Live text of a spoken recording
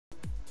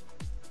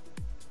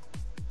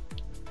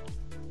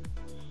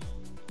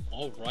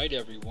Alright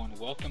everyone,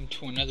 welcome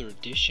to another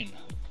edition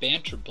of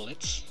Banter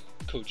Blitz.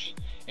 Coach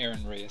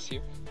Aaron Reyes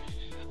here.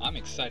 I'm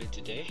excited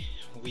today.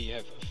 We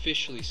have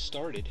officially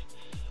started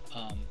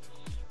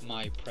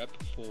my prep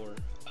for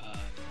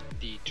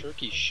the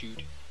turkey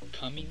shoot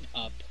coming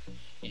up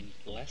in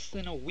less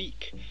than a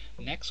week.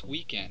 Next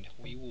weekend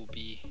we will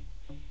be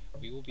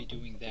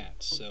doing that,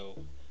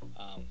 so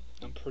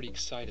I'm pretty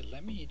excited.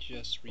 Let me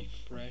just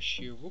refresh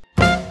here.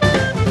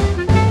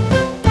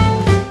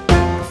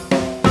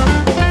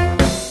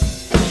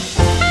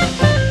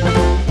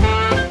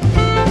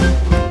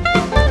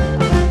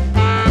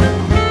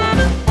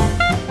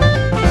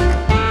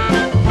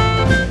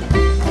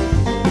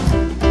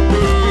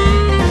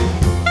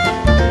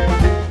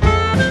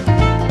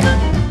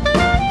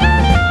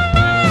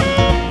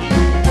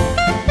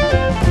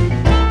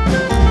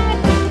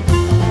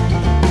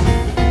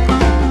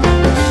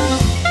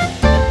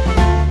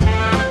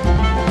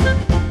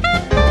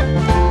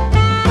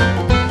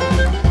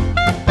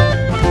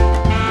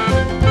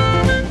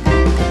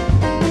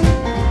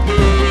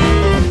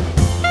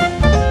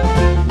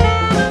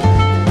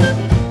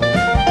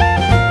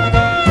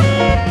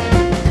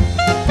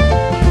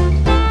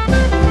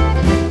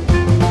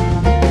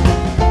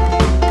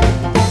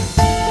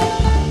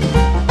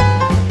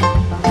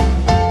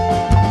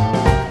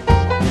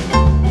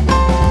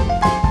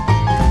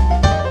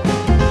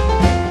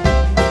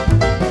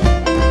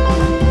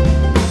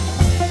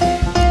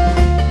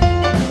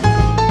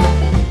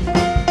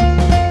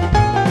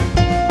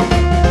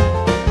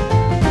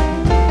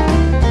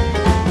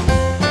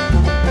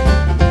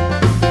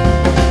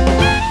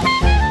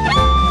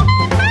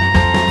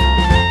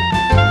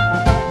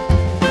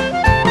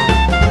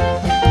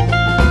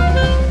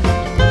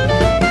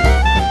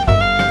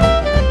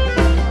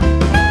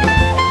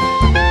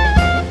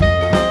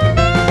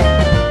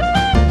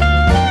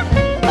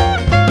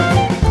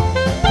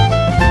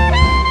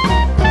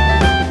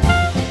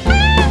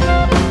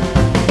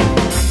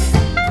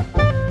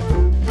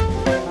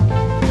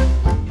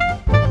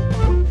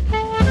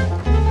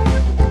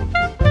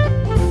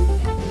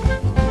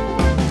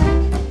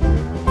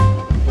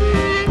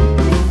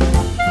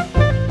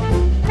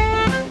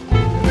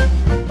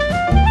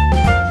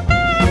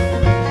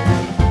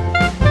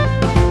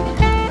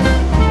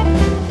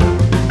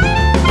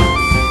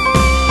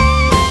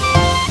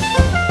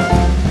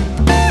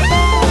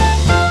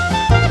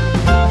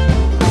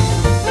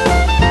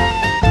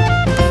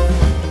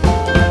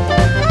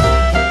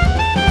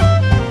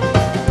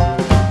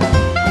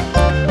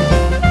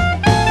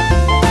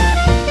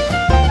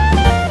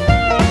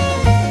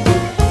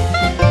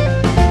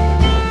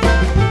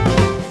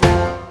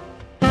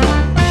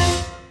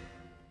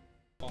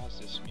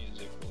 This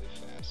music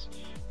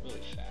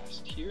really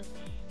fast here,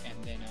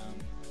 and then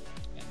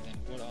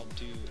what I'll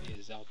do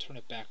is I'll turn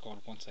it back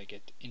on once I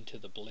get into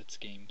the Blitz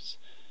games.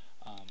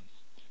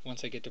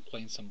 Once I get to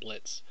playing some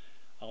Blitz,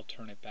 I'll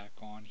turn it back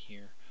on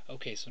here.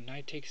 Okay, so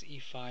knight takes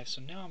e5,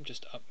 so now I'm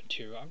just up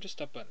material. I'm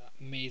just up an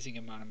amazing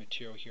amount of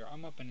material here.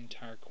 I'm up an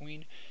entire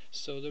queen,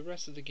 so the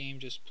rest of the game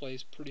just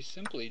plays pretty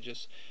simply.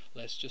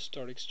 Let's just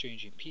start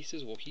exchanging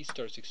pieces. Well, he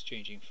starts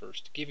exchanging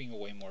first, giving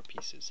away more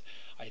pieces.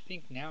 I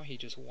think now he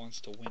just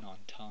wants to win on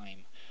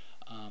time.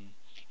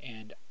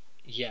 And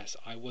yes,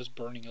 I was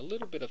burning a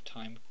little bit of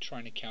time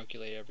trying to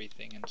calculate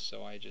everything, and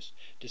so I just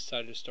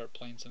decided to start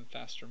playing some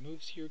faster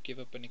moves here, give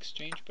up an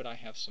exchange, but I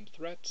have some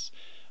threats.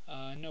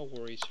 No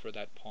worries for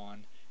that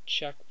pawn.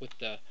 Check with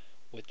the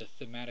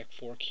thematic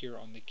fork here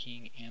on the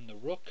king and the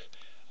rook.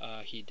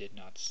 He did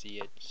not see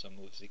it, so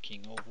moves the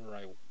king over.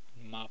 I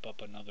mop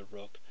up another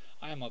rook.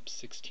 I am up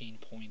 16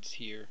 points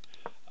here.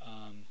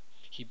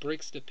 He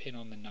breaks the pin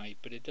on the knight,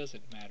 but it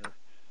doesn't matter.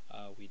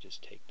 We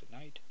just take the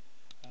knight,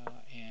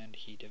 and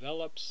he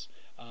develops.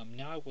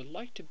 Now I would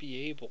like to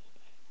be able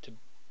to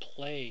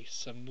play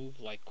some move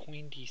like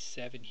queen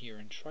d7 here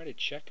and try to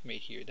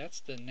checkmate here.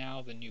 That's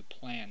now the new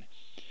plan.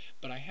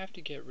 But I have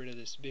to get rid of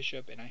this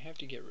bishop, and I have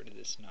to get rid of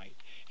this knight.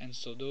 And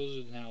so those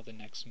are now the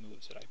next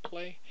moves that I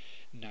play.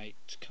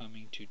 Knight's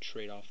coming to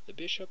trade off the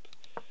bishop.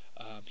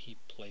 He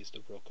plays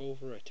the rook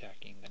over,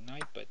 attacking the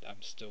knight, but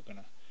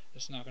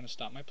that's not gonna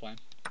stop my plan.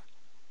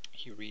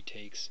 He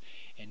retakes,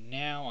 and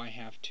now I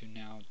have to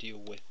deal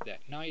with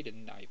that knight,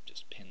 and I've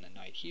just pinned the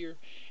knight here.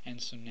 And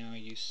so now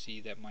you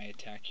see that my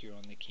attack here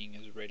on the king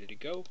is ready to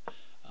go.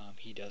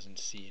 He doesn't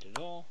see it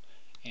at all,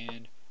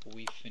 and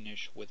we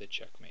finish with a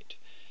checkmate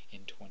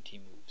in 20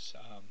 moves.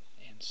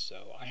 And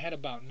so I had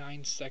about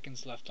 9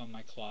 seconds left on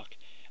my clock.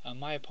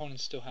 My opponent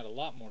still had a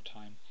lot more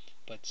time,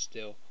 but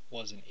still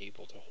wasn't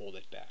able to hold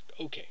it back.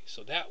 Okay,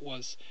 so that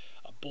was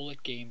a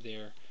bullet game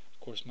there. Of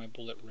course, my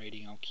bullet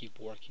rating, I'll keep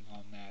working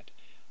on that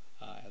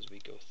as we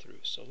go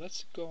through. So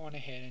let's go on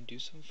ahead and do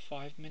some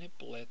 5-minute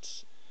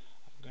blitz.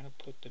 I'm going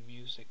to put the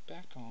music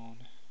back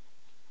on.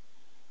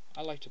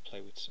 I like to play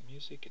with some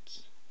music.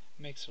 It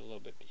makes it a little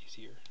bit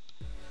easier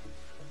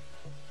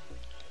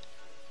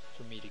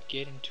for me to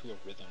get into a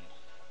rhythm.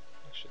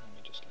 Actually, let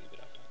me just leave it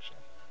up,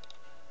 actually.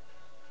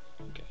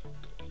 Okay,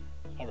 good.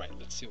 Alright,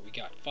 let's see what we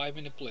got.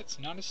 5-minute blitz.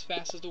 Not as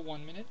fast as the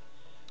 1 minute,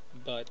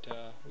 but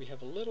we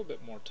have a little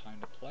bit more time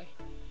to play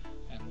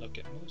and look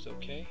at moves.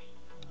 Okay,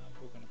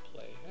 we're going to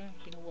play.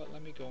 You know what?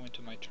 Let me go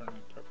into my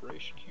tournament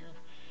preparation here,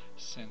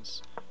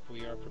 since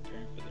we are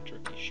preparing for the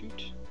turkey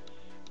shoot.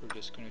 We're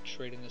just going to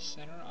trade in the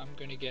center. I'm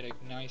going to get a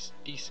nice,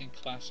 decent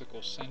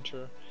classical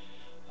center.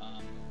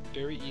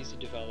 Very easy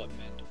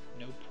development.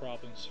 No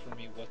problems for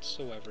me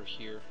whatsoever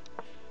here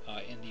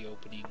in the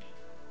opening.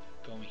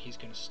 He's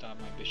going to stop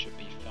my bishop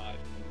b5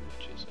 move,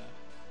 which is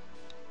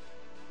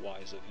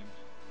wise of him.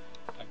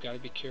 I've got to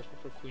be careful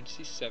for queen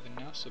c7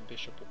 now, so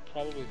bishop will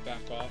probably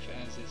back off,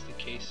 as is the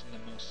case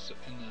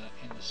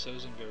in the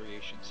Sozin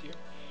variations here.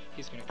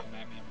 He's going to come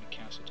at me. I'm going to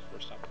cancel the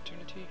first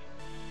opportunity.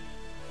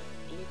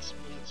 Blitz,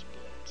 blitz,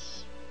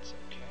 blitz. It's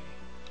okay.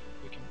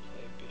 We can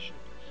play bishop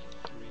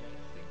e3, I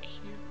think,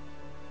 here.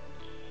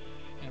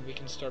 And we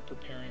can start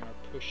preparing our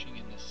pushing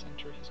in the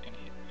center. He's going to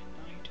hit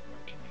my knight.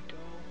 Where can I go?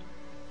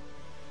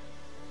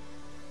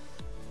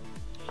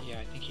 Yeah,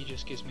 I think he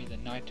just gives me the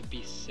knight to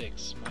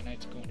b6. My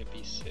knight's going to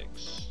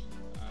b6.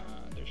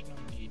 There's no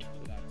need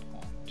for that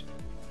pawn. We don't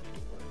need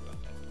to worry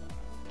about that pawn,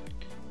 I don't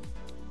think.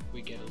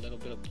 We get a little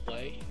bit of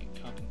play in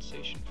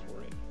compensation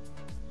for it.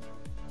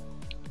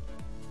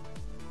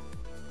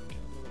 Get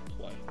a little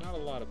play. Not a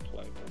lot of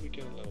play, but we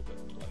get a little bit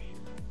of play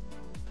here.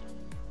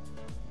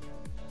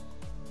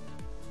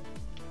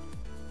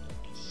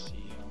 Let me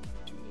see how I'm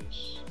going to do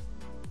this.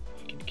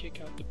 I can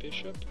kick out the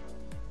bishop.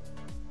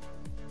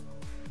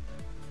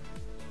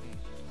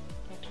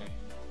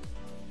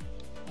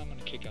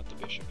 Kick out the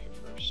bishop here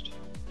first.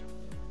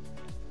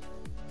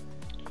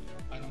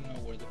 I don't know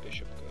where the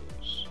bishop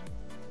goes.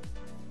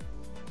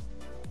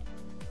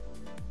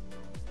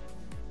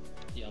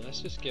 Yeah, let's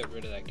just get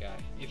rid of that guy.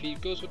 If he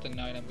goes with the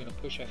knight, I'm going to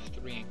push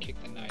f3 and kick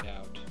the knight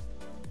out.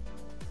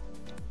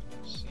 I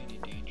don't see any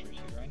danger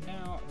here. Right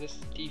now, this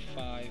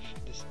d5,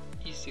 this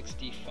e6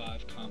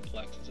 d5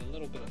 complex is a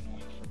little bit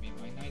annoying for me.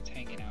 My knight's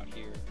hanging out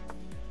here.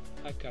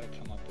 I've got to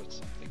come up with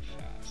something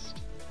fast.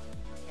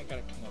 I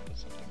gotta come up with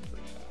something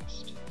pretty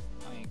fast.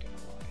 I ain't gonna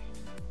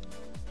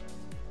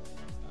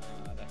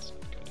lie. That's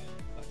not good.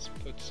 Let's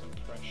put some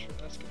pressure.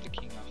 Let's get the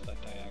king off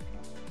that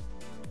diagonal.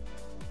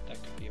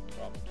 That could be a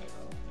problem later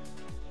on.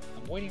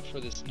 I'm waiting for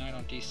this knight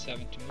on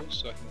d7 to move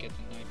so I can get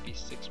the knight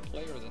b6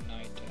 play or the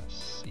knight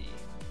c5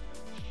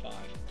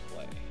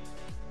 play.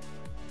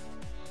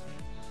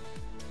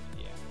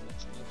 Yeah,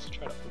 let's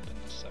try to open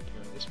this up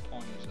here. This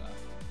pawn is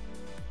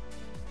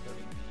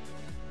hurting me.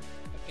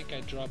 I think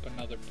I drop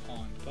another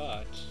pawn,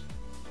 but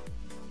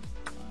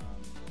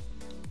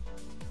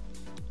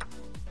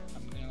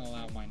I'm going to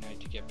allow my knight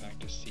to get back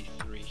to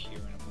c3 here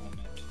in a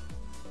moment.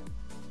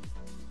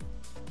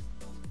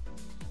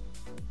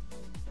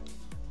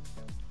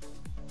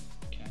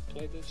 Can I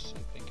play this? I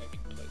think I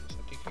can play this.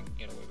 I think I can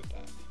get away with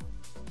that.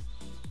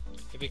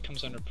 If it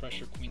comes under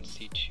pressure, queen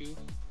c2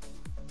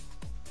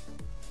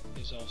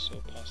 is also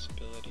a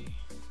possibility.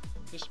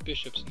 This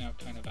bishop's now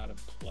kind of out of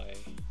play,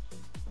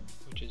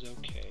 which is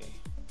okay.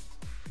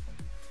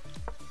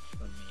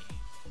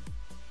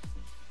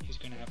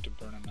 Going to have to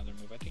burn another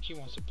move. I think he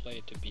wants to play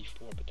it to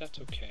b4, but that's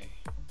okay.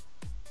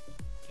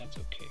 That's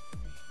okay for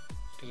me,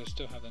 because I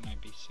still have the knight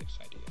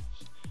b6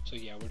 ideas. So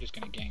yeah, we're just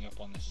going to gang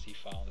up on this c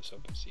file, this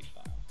open c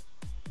file.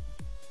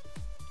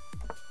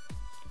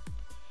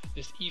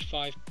 This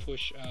e5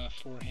 push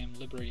for him,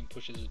 liberating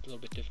push, is a little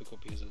bit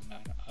difficult because of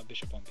the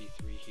bishop on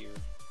b3 here.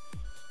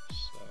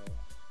 So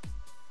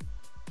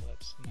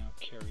let's now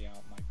carry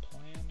out my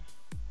plan.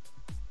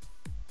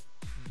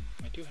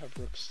 I do have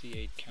rook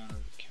c8 counter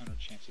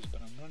chances,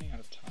 but I'm running out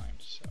of time,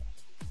 so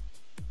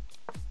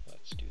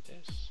let's do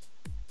this.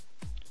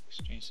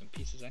 Exchange some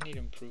pieces. I need to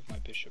improve my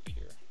bishop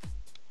here.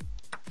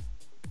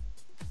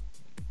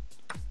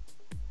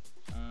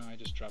 I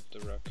just dropped the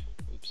rook.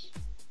 Oops.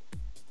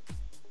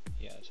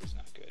 Yeah, this is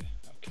not good.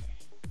 Okay.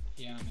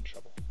 Yeah, I'm in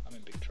trouble. I'm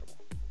in big trouble.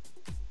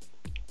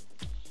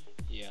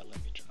 Yeah,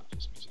 let me turn off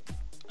this music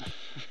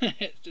now.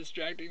 It's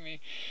distracting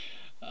me.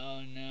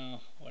 Oh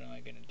no, what am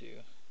I gonna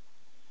do?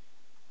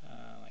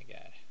 Oh my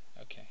god.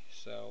 Okay,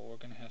 so we're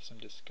going to have some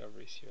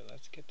discoveries here.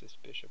 Let's get this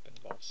bishop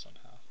involved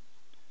somehow.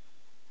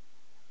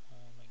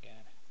 Oh my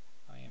god.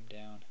 I am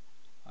down.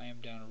 I am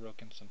down a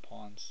rook and some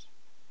pawns.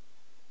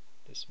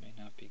 This may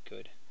not be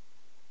good.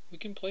 We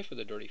can play for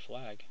the dirty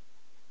flag.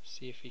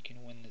 See if he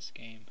can win this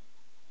game.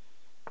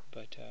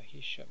 But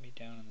he shut me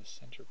down in the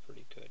center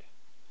pretty good.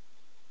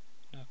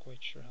 Not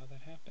quite sure how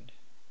that happened.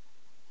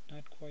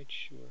 Not quite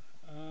sure.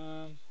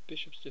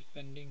 Bishop's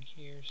defending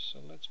here, so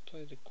let's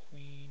play the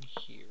queen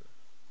here.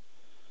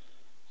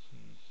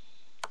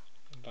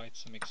 Invite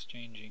some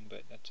exchanging,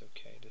 but that's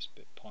okay. This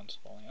pawn's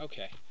falling.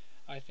 Okay,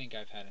 I think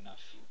I've had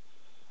enough.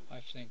 I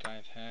think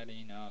I've had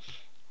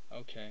enough.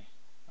 Okay.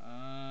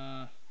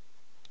 Oh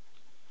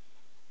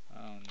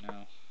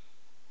no.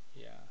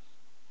 Yeah,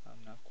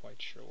 I'm not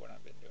quite sure what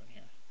I've been doing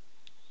here.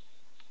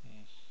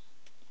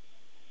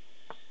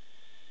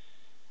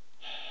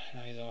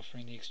 Now he's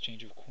offering the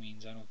exchange of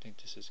queens. I don't think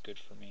this is good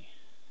for me.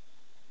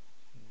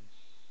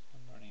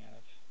 I'm running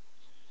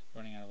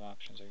out of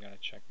options. I've got a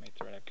checkmate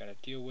threat I've got to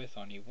deal with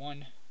on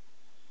e1.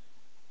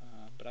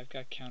 but I've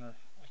got a counter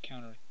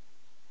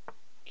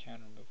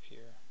move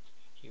here.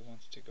 He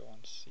wants to go on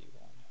c1.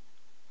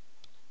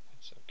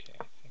 That's okay.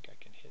 I think I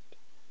can hit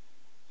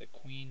the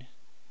queen,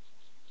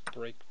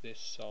 break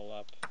this all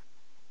up.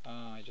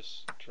 I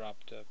just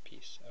dropped a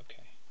piece.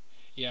 Okay.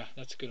 Yeah,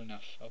 that's good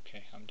enough.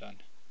 Okay, I'm done.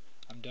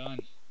 I'm done.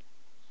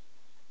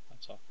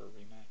 Let's offer a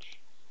rematch.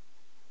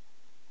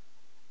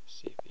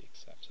 See if he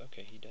accepts.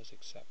 Okay, he does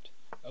accept.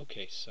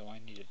 Okay, so I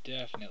need to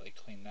definitely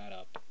clean that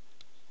up.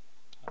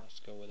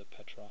 Let's go with a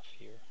Petrov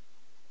here.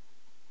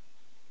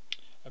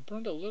 I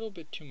burned a little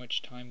bit too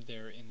much time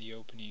there in the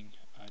opening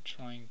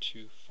trying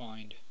to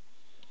find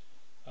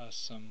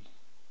some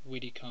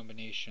witty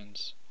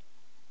combinations.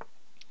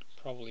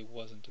 Probably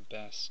wasn't the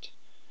best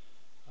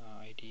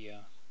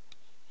idea.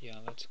 Yeah,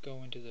 let's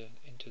go into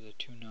the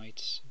two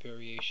knights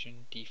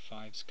variation.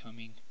 D5's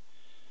coming.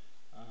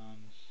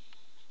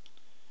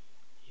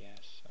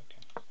 Yes,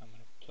 okay. I'm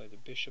going to play the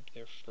bishop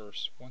there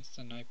first. Once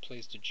the knight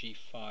plays to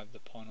G5, the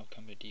pawn will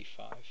come to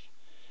D5.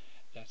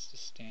 That's the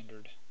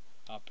standard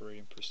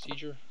operating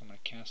procedure. I'm going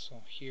to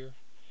castle here,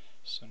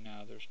 so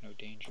now there's no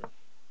danger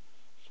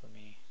for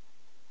me.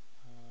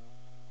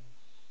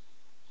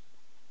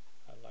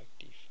 I like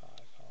D5.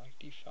 I like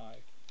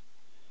D5.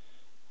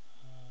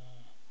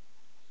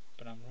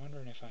 But I'm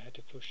wondering if I had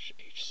to push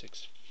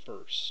H6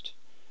 first.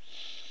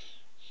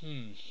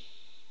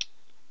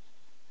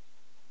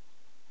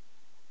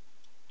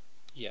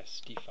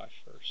 Yes, D5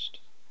 first.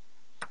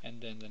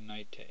 And then the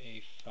knight to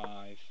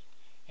A5.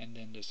 And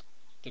then this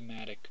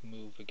thematic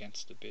move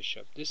against the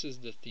bishop. This is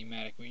the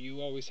thematic move.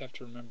 You always have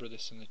to remember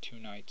this in the two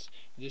knights.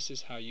 This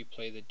is how you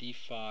play the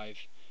D5,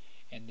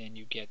 and then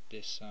you get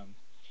this,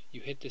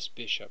 you hit this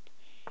bishop.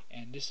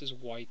 And this is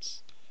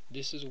White's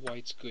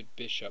good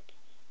bishop.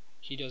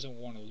 He doesn't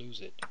want to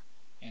lose it.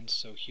 And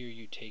so here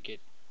you take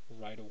it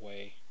right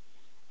away.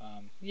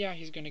 Yeah,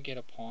 he's going to get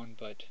a pawn,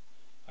 but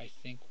I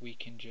think we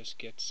can just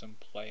get some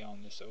play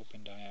on this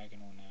open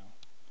diagonal now.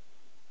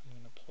 I'm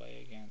going to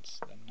play against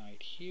the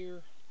knight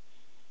here.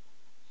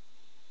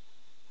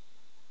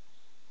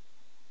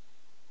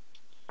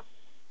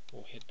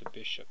 We'll hit the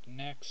bishop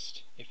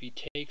next. If he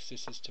takes,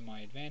 this is to my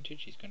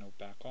advantage. He's going to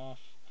back off.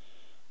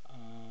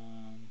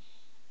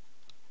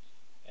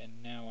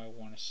 And now I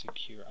want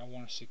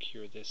to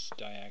secure this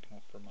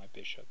diagonal for my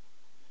bishop.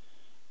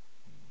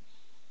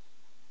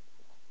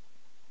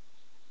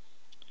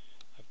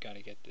 I've got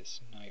to get this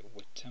knight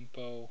with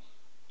tempo.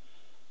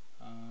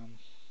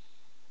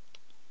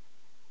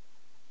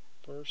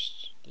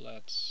 First,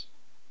 let's...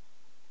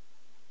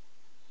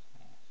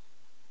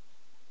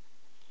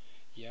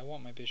 Yeah, I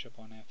want my bishop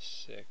on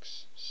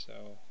f6,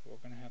 so we're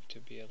going to have to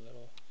be a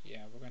little...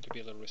 Yeah, we're going to be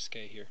a little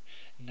risque here.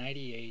 Knight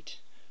e8,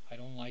 I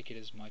don't like it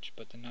as much,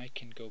 but the knight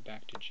can go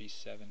back to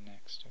g7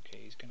 next. Okay,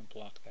 he's going to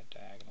block that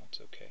diagonal,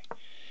 it's okay.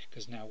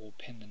 Because now we'll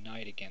pin the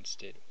knight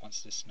against it.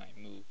 Once this knight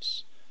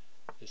moves,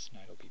 this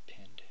knight will be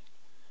pinned.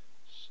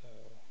 So,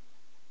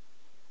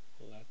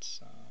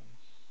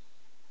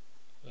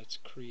 let's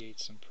create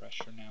some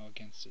pressure now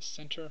against the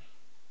center.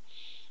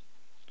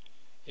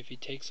 If he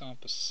takes en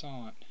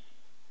passant,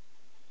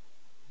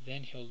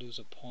 then he'll lose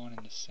a pawn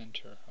in the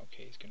center.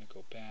 Okay, he's going to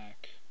go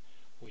back,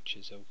 which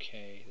is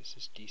okay. This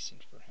is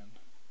decent for him.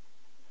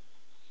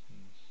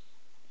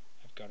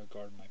 I've got to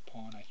guard my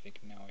pawn. I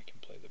think now I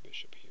can play the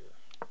bishop here.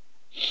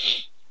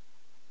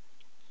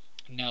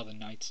 Now the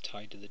knight's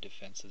tied to the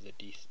defense of the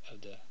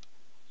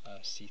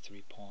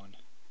c3 pawn.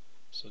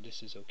 So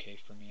this is okay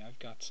for me. I've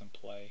got some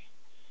play.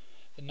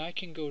 The knight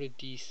can go to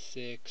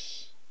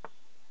d6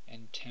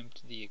 and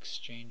tempt the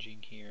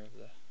exchanging here of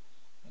the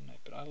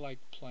knight, but I like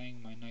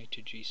playing my knight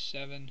to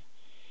g7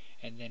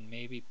 and then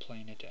maybe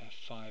playing it to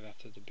f5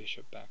 after the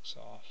bishop backs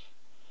off.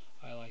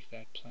 I like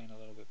that plan a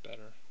little bit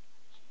better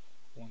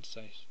once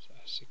I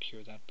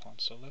secure that pawn.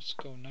 So let's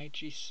go knight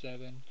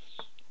g7,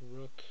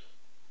 rook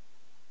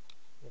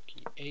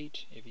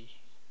e8. If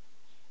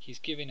he's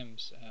giving him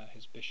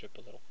his bishop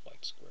a little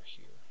flight square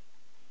here.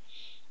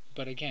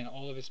 But again,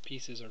 all of his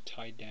pieces are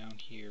tied down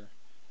here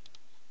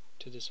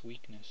to this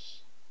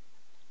weakness.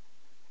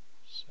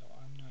 So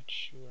I'm not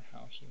sure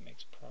how he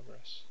makes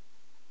progress.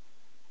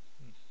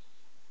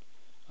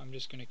 I'm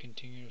just going to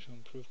continue to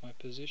improve my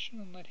position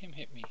and let him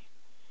hit me.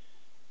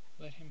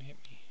 Let him hit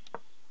me.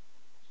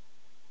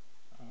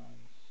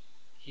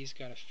 He's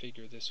got to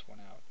figure this one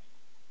out.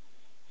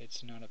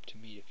 It's not up to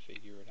me to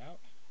figure it out.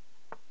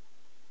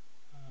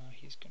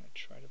 He's going to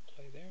try to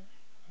play there.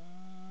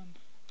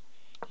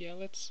 Yeah,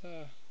 let's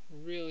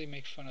really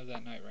make fun of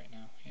that knight right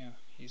now. Yeah,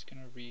 he's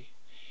going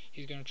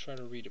to try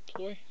to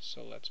redeploy.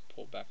 So let's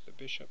pull back the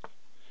bishop.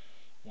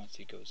 Once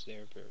he goes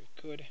there, very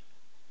good.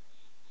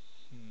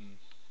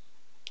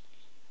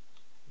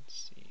 Let's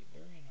see,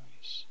 very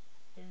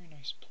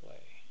nice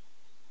play.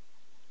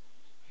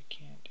 I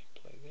can't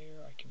play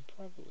there. I can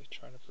probably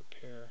try to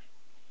prepare,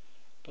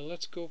 but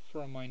let's go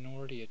for a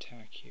minority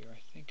attack here.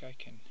 I think I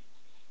can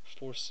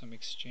force some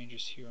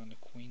exchanges here on the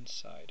queen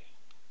side.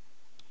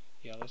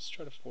 Yeah, let's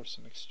try to force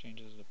some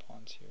exchanges of the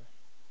pawns here.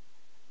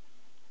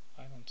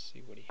 I don't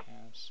see what he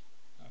has.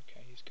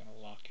 Okay, he's going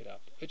to lock it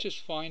up. Which is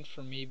fine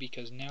for me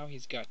because now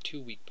he's got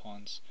 2 weak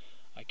pawns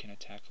I can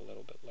attack a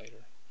little bit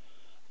later.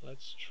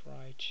 Let's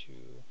try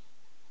to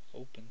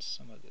open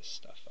some of this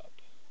stuff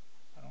up.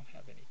 I don't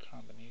have any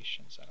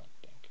combinations, I don't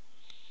think.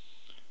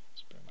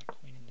 Let's bring my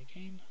queen in the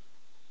game.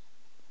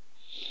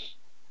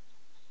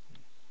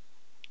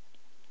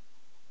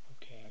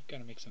 Okay, I've got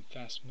to make some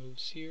fast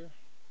moves here.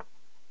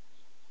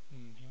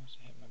 He wants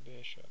to hit my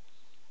bishop.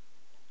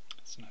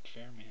 That's not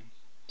fair, man.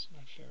 It's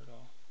not fair at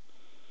all.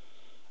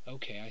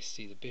 Okay, I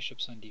see. The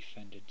bishop's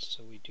undefended,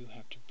 so we do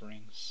have to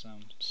bring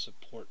some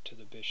support to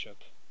the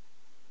bishop.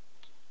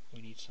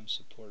 We need some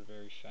support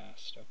very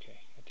fast.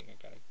 Okay, I think I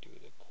gotta do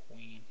the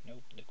queen.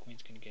 Nope, the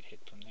queen's gonna get hit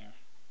from there.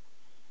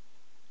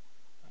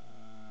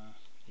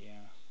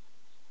 Yeah,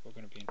 we're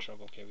gonna be in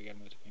trouble. Okay, we gotta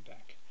move the queen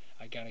back.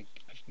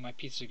 My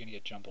pieces are gonna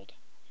get jumbled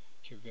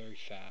here very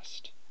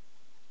fast.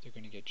 They're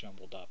gonna get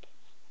jumbled up.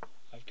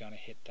 I've gotta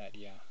hit that.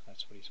 Yeah,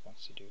 that's what he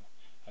wants to do.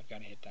 I've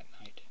gotta hit that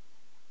knight.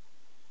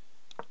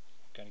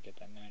 I've gotta get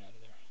that knight out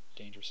of there.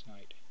 Dangerous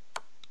knight.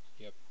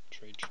 Yep,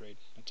 trade.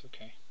 That's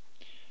okay.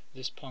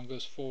 This pawn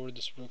goes forward.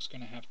 This rook's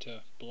gonna have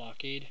to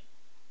blockade.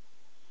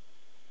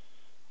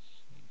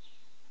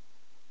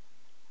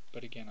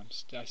 But again,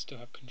 I still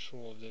have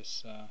control of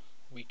this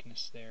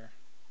weakness there.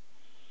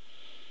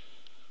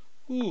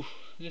 Ooh,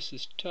 this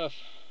is tough.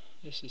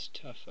 This is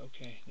tough.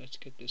 Okay, let's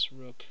get this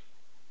rook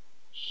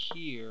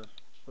here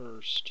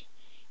first.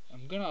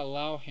 I'm going to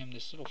allow him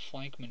this little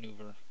flank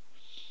maneuver.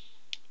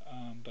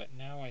 But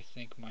now I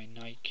think my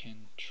knight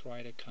can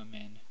try to come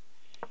in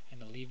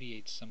and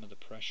alleviate some of the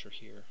pressure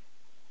here.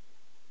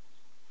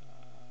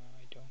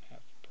 I don't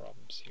have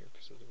problems here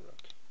because of the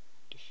rook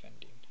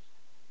defending.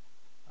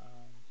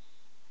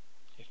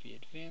 If he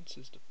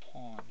advances the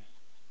pawn,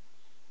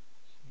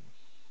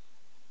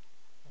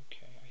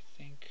 okay, I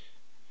think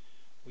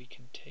we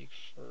can take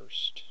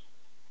first.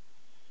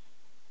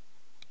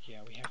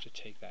 Yeah, we have to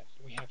take that.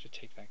 We have to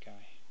take that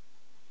guy.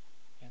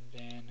 And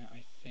then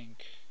I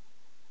think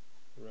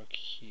rook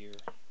here.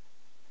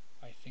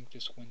 I think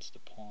this wins the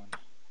pawn.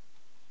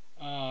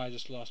 Ah, I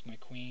just lost my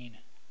queen.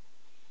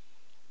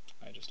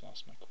 I just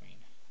lost my queen.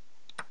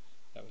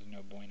 That was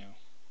no bueno.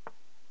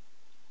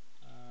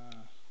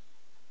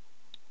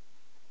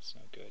 It's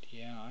no good.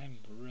 Yeah, I'm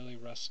really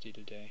rusty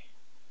today.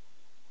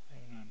 I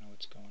do not know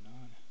what's going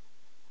on.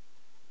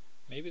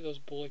 Maybe those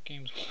bullet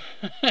games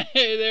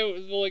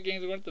those bullet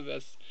games weren't the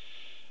best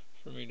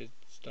for me to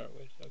start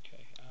with.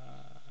 Okay,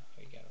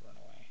 we gotta run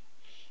away.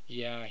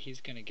 Yeah,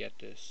 he's gonna get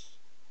this.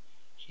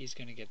 He's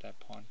gonna get that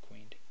pawn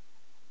queened.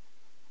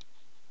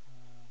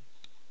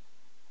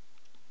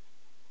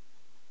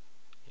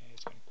 Yeah,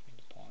 he's gonna queen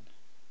the pawn.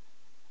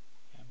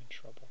 Yeah, I'm in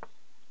trouble.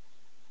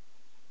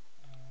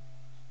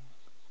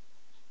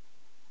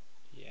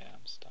 Yeah,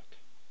 I'm stuck.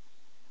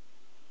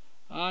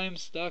 I'm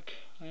stuck.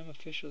 I am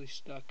officially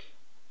stuck.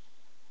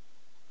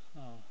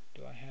 Oh,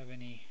 do I have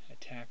any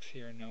attacks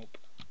here? Nope.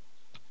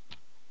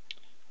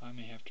 I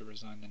may have to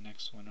resign the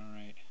next one.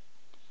 Alright.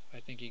 I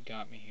think he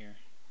got me here.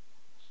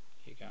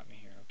 He got me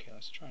here. Okay,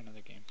 let's try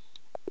another game.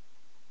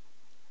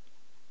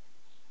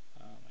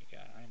 Oh my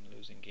god, I'm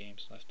losing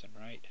games left and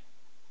right.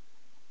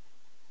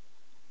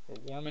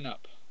 We're warming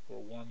up. We're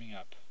warming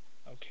up.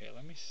 Okay,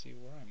 let me see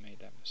where I made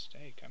that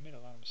mistake. I made a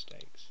lot of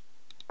mistakes.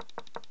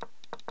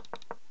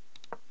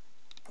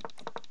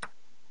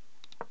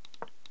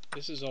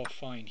 This is all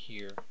fine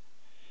here.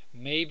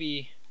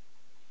 Maybe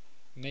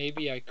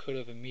I could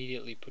have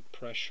immediately put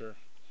pressure.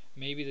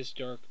 Maybe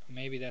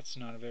that's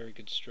not a very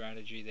good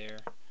strategy there.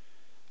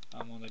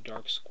 I'm on the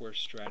dark square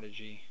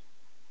strategy.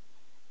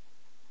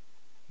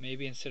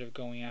 Maybe instead of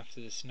going after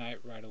this knight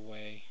right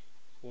away,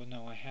 well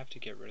no, I have to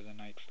get rid of the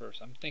knight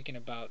first. I'm thinking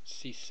about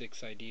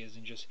c6 ideas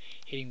and just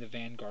hitting the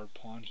vanguard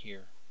pawn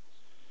here.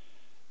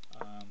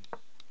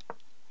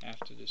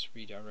 After this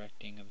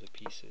redirecting of the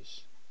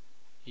pieces.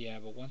 Yeah,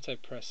 but once I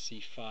press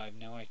c5,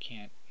 now I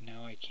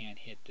can't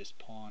hit this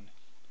pawn.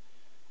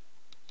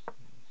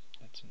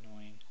 That's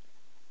annoying.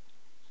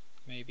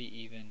 Maybe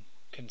even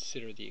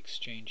consider the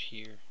exchange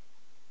here.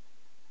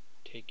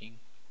 Taking,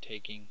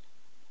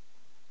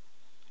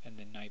 and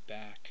then knight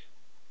back,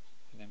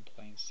 and then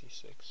playing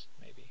c6,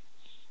 maybe.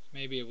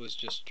 Maybe it was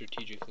just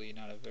strategically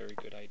not a very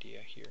good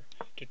idea here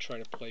to try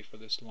to play for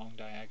this long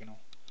diagonal.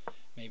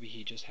 Maybe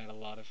he just had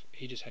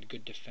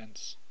good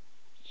defense.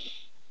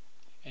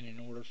 And in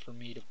order for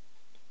me to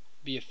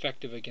be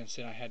effective against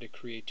it, I had to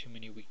create too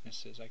many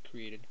weaknesses. I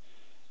created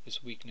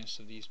this weakness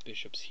of these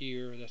bishops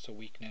here, that's a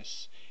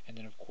weakness, and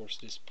then of course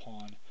this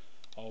pawn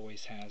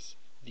always has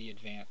the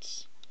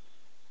advance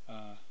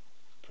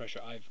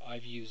pressure.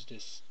 I've used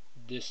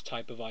this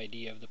type of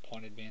idea of the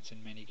pawn advance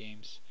in many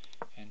games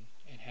and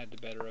had the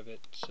better of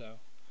it, so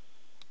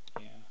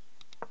yeah.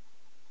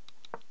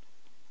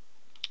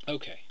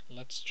 Okay,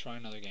 let's try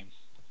another game.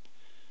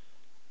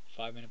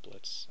 5-minute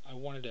blitz. I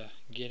wanted to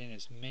get in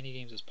as many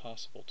games as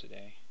possible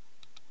today.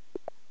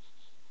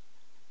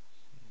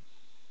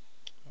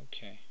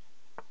 Okay.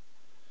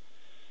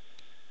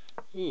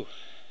 Ooh,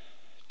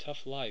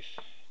 tough life.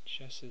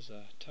 Chess is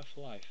a tough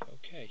life.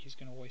 Okay, he's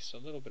going to waste a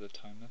little bit of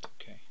time. That's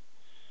okay.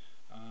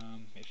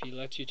 If he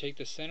lets you take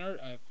the center,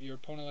 if your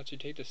opponent lets you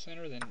take the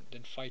center, then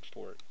fight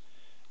for it.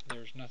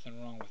 There's nothing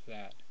wrong with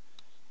that.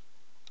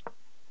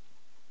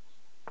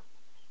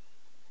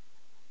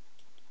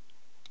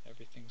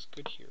 Everything's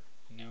good here.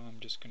 Now I'm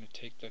just going to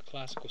take the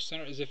classical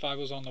center. As if I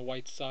was on the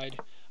white side,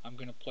 I'm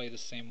going to play the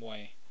same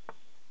way.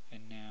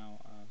 And now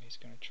he's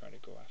going to try to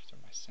go after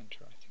my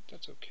center. I think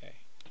that's okay.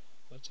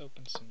 Let's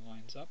open some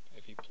lines up.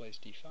 If he plays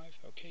d5,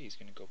 okay, he's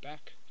going to go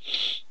back.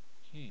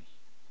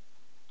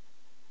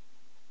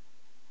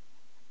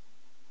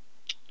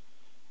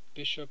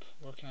 Bishop,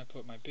 where can I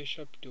put my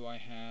bishop? Do I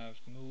have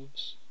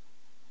moves?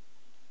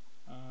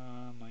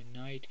 My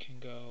knight can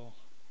go...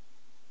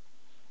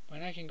 My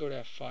knight can go to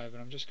f5,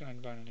 but I'm just going to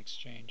invite an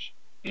exchange.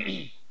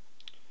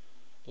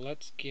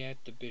 Let's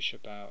get the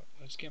bishop out.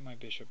 Let's get my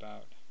bishop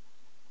out.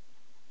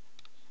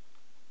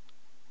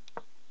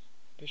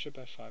 Bishop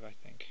f5, I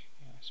think.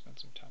 Yeah, I spent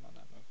some time on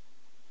that move.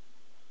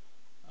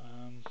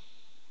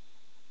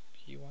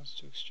 He wants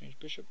to exchange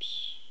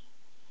bishops.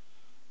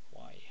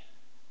 Why?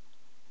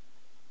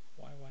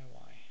 Why?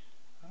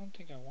 I don't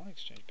think I want to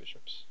exchange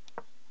bishops.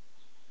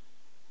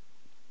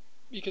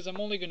 Because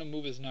I'm only going to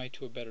move his knight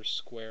to a better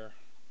square.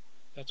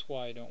 That's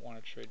why I don't want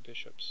to trade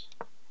bishops.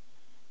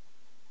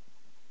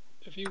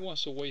 If he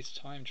wants to waste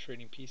time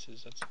trading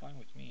pieces, that's fine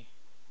with me.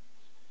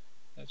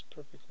 That's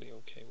perfectly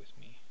okay with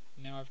me.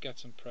 Now I've got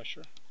some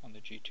pressure on the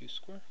g2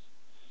 square.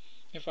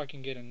 If I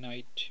can get a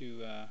knight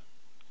to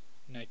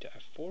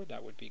f4,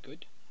 that would be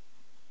good.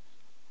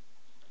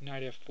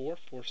 Knight f4,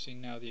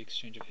 forcing now the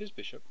exchange of his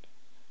bishop.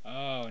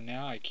 Oh,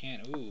 now I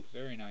can't. Ooh,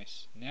 very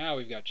nice. Now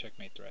we've got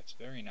checkmate threats.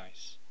 Very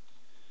nice.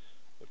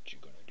 What you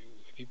gonna do?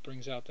 If he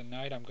brings out the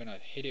knight, I'm gonna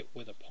hit it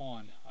with a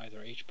pawn,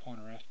 either h pawn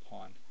or f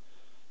pawn.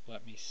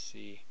 Let me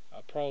see.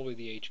 Probably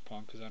the h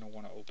pawn, because I don't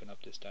want to open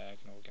up this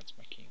diagonal against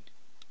my king.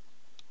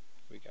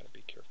 We gotta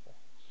be careful.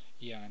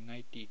 Yeah,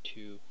 knight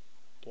d2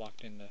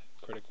 blocked in the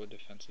critical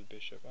defensive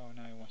bishop. Oh,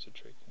 now he wants to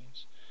trade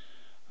queens.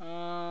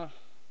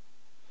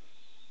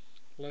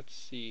 Let's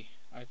see.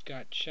 I've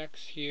got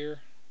checks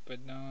here, but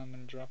now I'm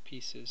gonna drop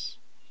pieces.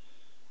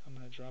 I'm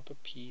gonna drop a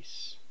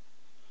piece.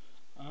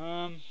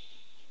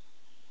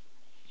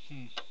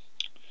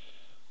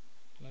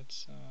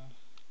 Let's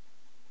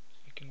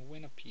I can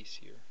win a piece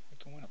here. I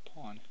can win a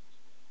pawn.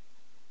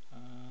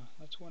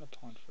 Let's win a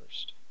pawn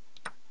first.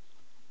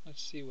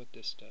 Let's see what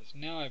this does.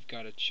 Now I've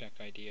got a check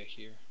idea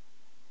here.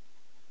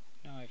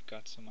 Now I've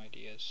got some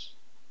ideas.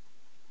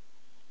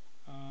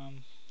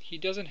 He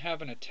doesn't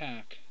have an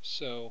attack,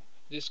 so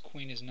this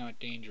queen is not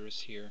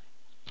dangerous here.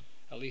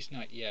 At least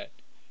not yet.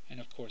 And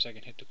of course I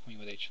can hit the queen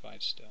with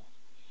h5 still.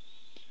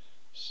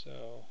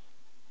 So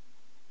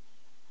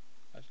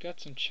I've got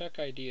some check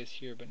ideas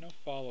here, but no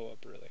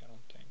follow-up really, I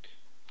don't think.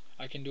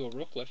 I can do a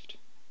rook lift.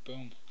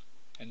 Boom.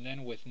 And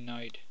then with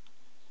knight,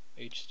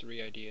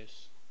 h3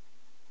 ideas.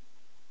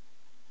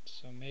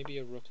 So maybe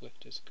a rook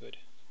lift is good.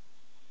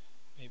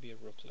 Maybe a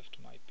rook lift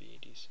might be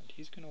decent.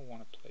 He's going to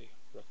want to play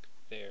rook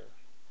there.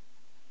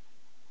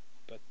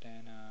 But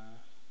then,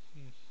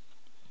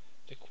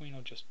 the queen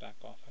will just back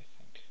off, I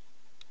think.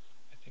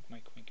 I think my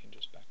queen can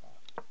just back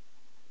off.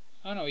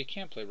 Oh no, he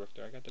can't play rook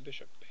there. I got the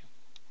bishop. Bam.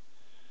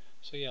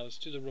 So yeah, let's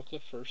do the rook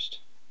lift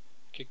first.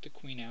 Kick the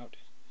queen out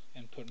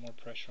and put more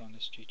pressure on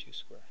this g2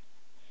 square.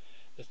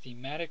 The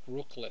thematic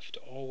rook lift,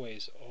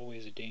 always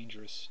a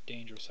dangerous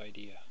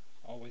idea.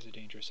 Always a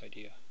dangerous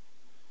idea.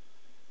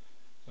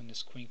 When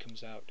this queen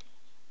comes out,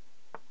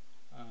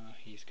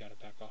 he's got to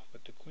back off.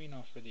 But the queen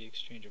off for the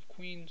exchange of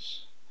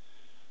queens.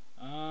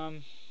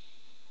 Can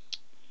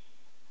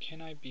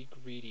I be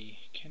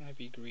greedy? Can I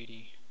be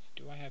greedy?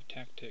 Do I have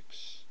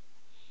tactics?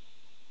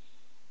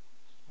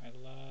 I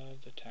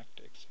love the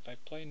tactics. If I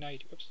play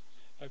knight, whoops,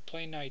 if I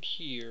play knight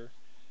here,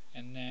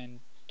 and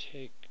then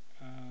take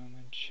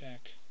and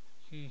check,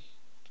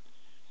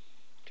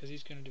 because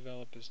he's going to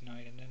develop his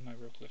knight, and then my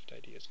rook lift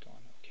idea is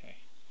gone. Okay.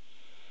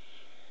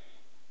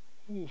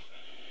 Oof.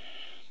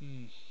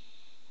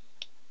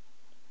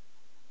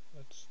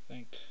 Let's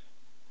think.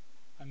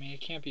 I mean,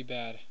 it can't be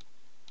bad.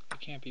 It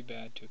can't be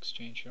bad to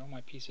exchange here. All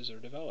my pieces are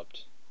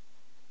developed.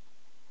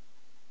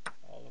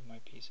 All of my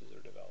pieces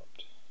are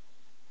developed.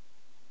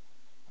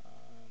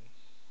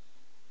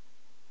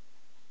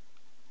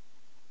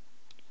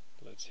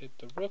 Let's hit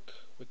the rook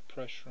with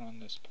pressure on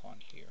this pawn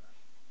here.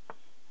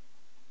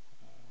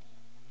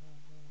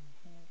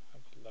 I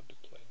would love to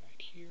play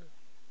knight here,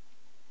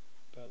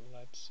 but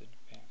let's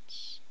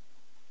advance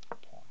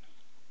pawn.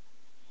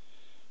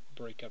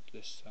 Break up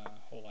this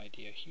whole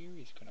idea here.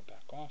 He's going to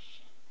back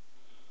off.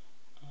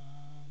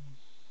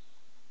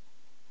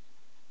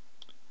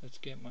 Let's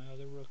get my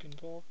other rook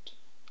involved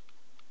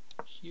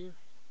here.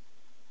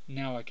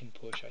 Now I can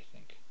push, I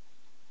think.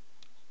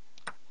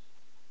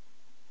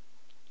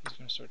 He's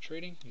going to start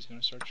trading. He's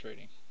going to start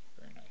trading.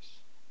 Very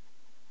nice.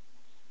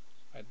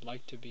 I'd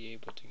like to be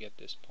able to get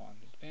this pawn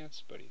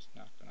advanced, but he's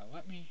not going to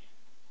let me.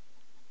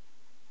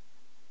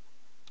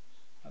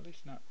 At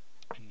least not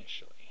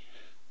initially.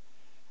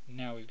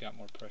 Now we've got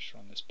more pressure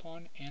on this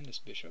pawn and this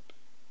bishop.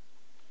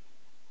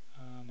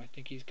 I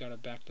think he's got to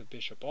back the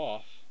bishop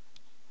off.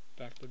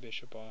 Back the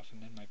bishop off,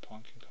 and then my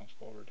pawn can come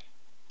forward.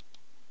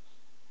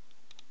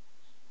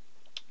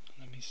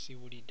 Let me see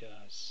what he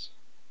does.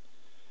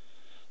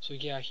 So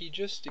yeah, he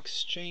just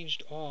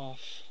exchanged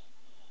off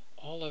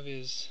all of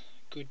his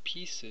good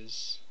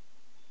pieces.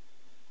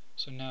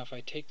 So now if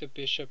I take the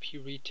bishop, he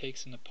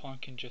retakes and the pawn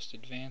can just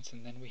advance,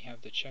 and then we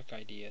have the check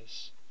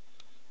ideas.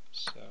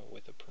 So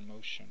with a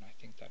promotion, I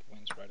think that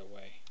wins right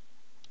away.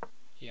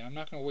 Yeah, I'm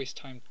not going to waste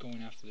time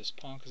going after this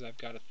pawn because I've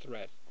got a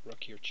threat.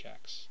 Rook here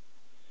checks.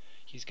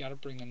 He's got to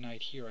bring the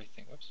knight here, I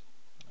think. Whoops.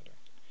 What am I doing?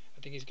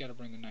 I think he's got to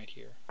bring the knight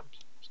here. Oops,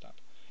 stop.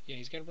 Yeah,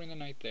 he's got to bring the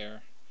knight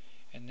there.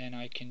 And then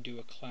I can do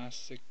a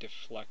classic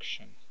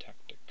deflection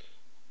tactic.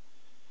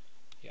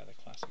 Yeah, the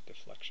classic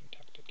deflection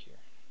tactic here.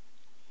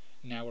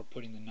 Now we're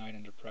putting the knight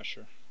under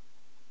pressure.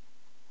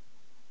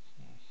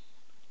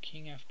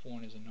 King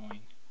f1 is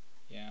annoying.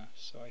 Yeah,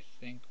 so I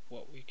think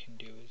what we can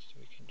do is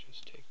we can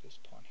just take this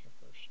pawn here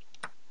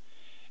first.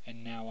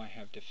 And now I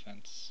have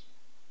defense.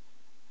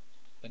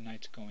 The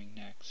knight's going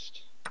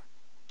next.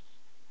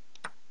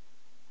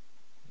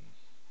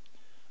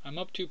 I'm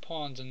up 2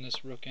 pawns in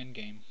this rook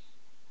endgame.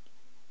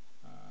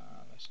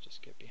 Let's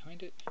just get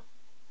behind it.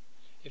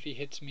 If he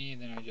hits me,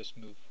 then I just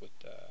move with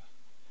the...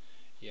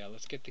 Yeah,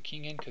 let's get the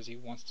king in because he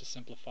wants to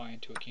simplify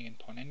into a king and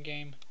pawn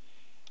endgame.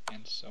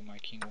 And so my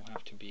king will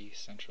have to be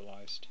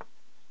centralized.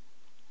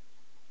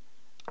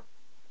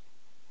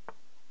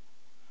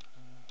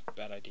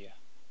 Bad idea.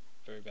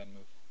 Very bad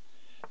move.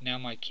 Now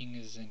my king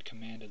is in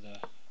command of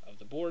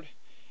the board,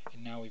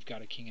 and now we've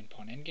got a king and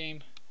pawn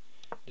endgame.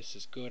 This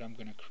is good. I'm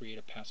going to create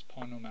a passed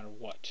pawn no matter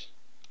what.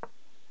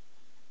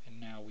 And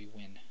now we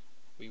win.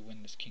 We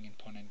win this king and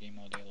pawn endgame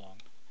all day long.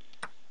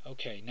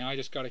 Okay, now I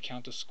just got to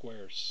count the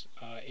squares.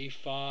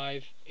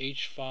 A5,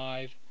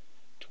 H5,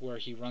 to where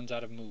he runs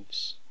out of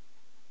moves.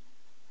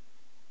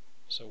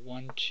 So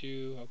 1,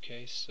 2,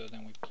 okay, so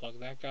then we plug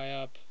that guy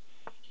up.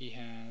 He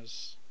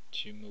has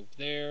to move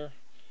there.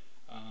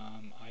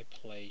 I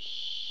play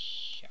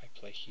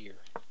here.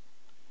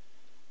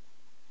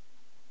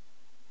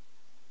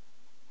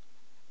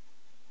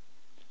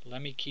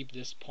 Let me keep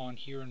this pawn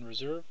here in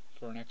reserve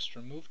for an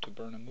extra move to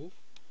burn a move.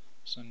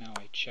 So now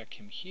I check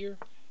him here.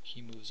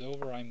 He moves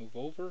over, I move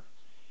over.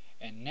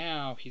 And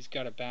now he's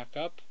got to back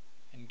up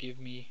and give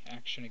me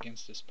action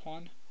against this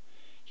pawn.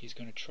 He's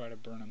going to try to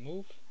burn a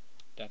move.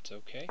 That's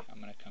okay.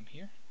 I'm going to come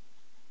here.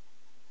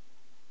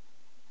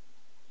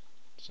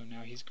 So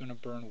now he's going to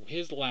burn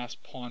his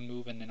last pawn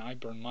move, and then I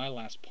burn my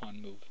last pawn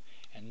move.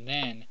 And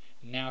then,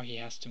 now he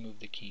has to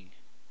move the king.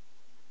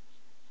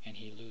 And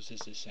he loses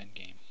this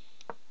endgame.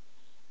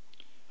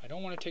 I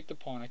don't want to take the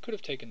pawn. I could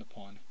have taken the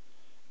pawn.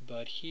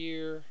 But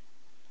here,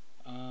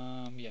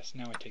 yes,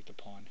 now I take the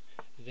pawn.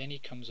 Then he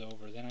comes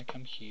over, then I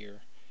come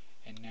here,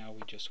 and now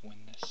we just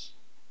win this.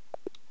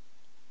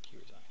 He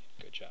resigned.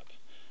 Good job.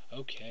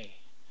 Okay.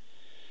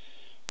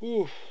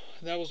 Ooh,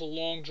 that was a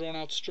long,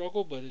 drawn-out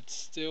struggle, but it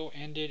still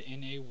ended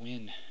in a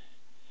win.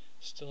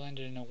 Still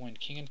ended in a win.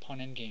 King and pawn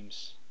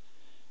endgames.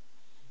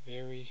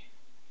 Very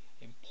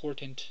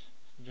important.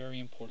 Very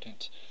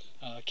important.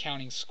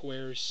 Counting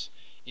squares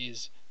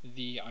is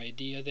the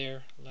idea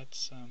there.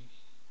 Let's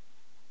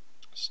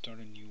start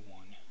a new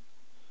one.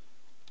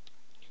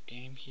 New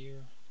game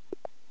here.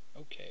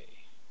 Okay.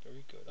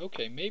 Very good.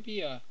 Okay,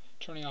 maybe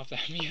turning off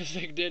that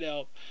music did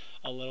help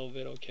a little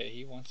bit. Okay,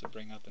 he wants to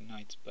bring out the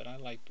knights, but I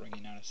like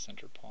bringing out a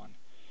center pawn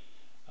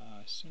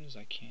as soon as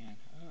I can.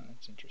 Oh,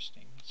 that's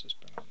interesting. Let's just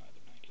bring out my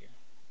other knight here.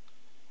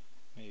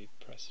 Maybe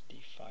press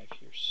d5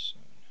 here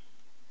soon.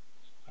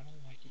 I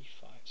don't like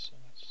e5, so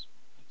let's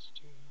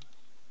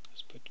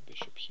put the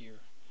bishop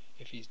here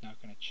if he's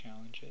not going to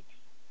challenge it,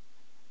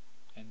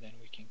 and then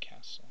we can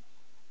castle.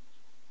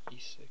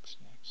 e6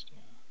 next,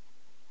 yeah.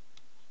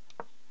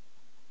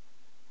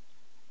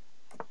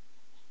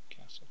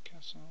 Castle,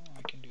 castle,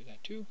 I can do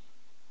that too.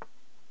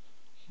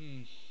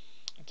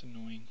 That's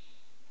annoying.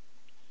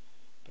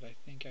 But I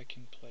think I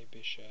can play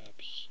bishop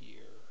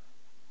here.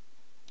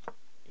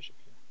 Bishop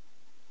here.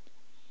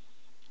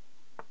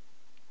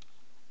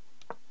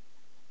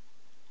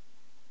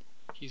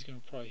 He's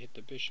going to probably hit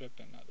the bishop,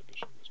 and now the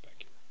bishop goes back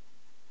here.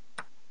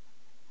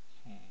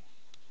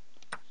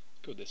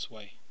 Go this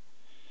way.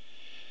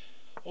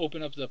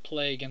 Open up the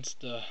play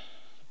against the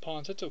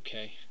pawns. It's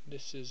okay.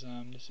 This is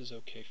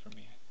okay for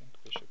me. I think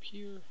bishop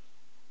here.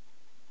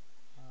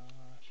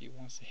 If he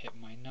wants to hit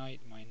my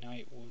knight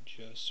will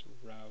just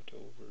route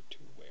over to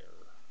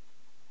where?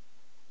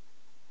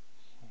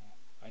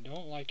 I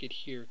don't like it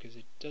here because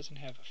it doesn't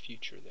have a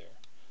future there.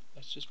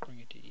 Let's just bring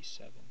it to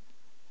e7.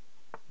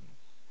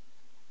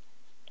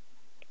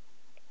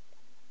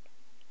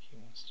 He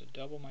wants to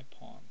double my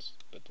pawns,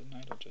 but the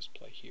knight will just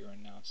play here,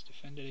 and now it's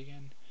defended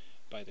again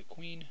by the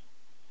queen.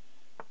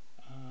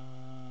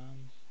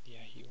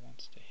 Yeah, he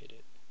wants to hit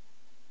it.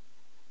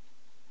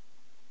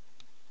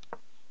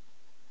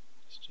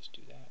 Let's just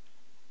do that.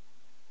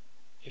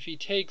 If he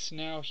takes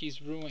now,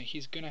 he's ruined.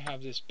 He's going to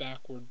have this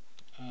backward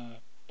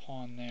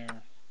pawn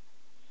there,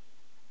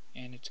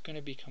 and it's going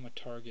to become a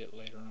target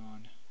later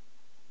on.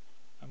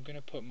 I'm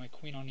gonna put my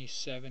queen on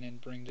e7 and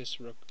bring this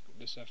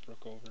f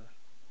rook over.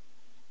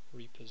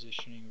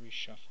 Repositioning,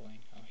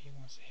 reshuffling. Oh, he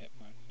wants to hit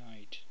my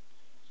knight,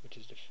 which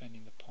is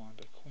defending the pawn,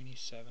 but queen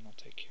e7 will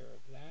take care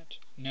of that.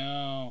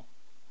 No!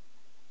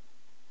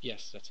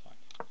 Yes, that's fine.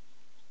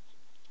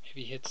 If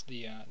he hits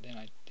the, then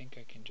I think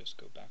I can just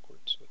go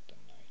backwards with the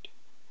knight.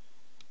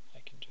 I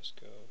can just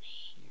go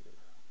here.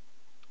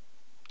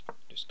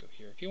 Just go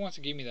here. If he wants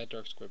to give me that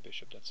dark square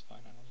bishop, that's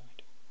fine, I don't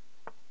mind.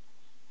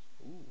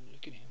 Ooh,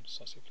 look at him,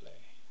 saucy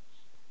play.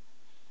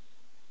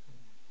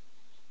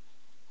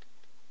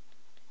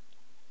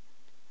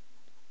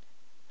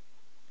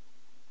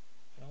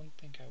 I don't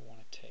think I want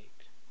to take.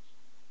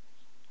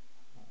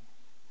 I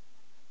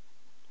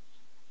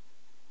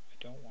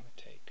don't want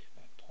to take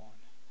that pawn.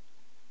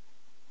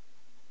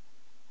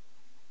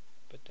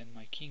 But then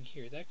my king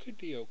here, that could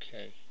be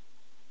okay.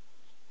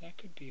 That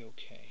could be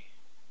okay.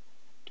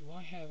 Do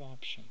I have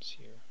options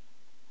here?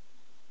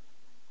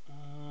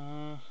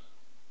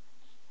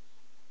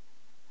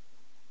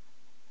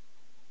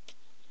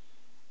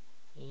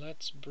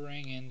 Let's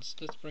bring in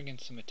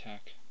some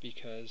attack,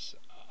 because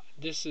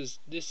this is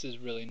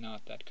really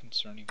not that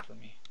concerning for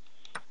me,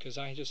 because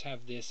I just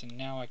have this, and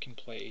now I can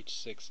play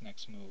h6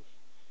 next move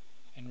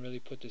and really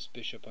put this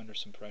bishop under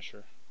some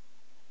pressure.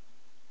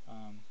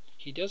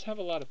 He does have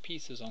a lot of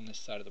pieces on this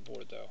side of the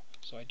board though,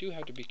 so I do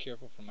have to be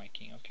careful for my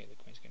king. Okay,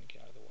 the queen's going to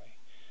get out of the way.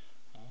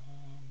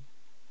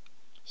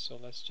 So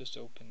let's just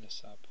open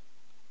this up.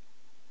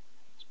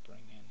 Let's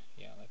bring in,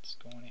 yeah, let's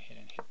go on ahead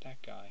and hit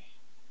that guy.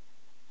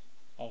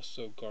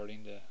 Also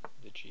guarding the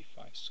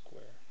g5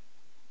 square.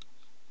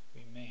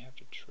 We may have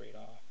to trade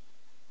off.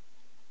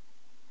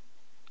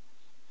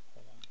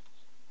 Hold on.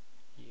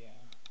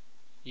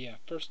 Yeah,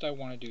 first I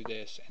want to do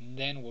this, and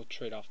then we'll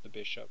trade off the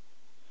bishop.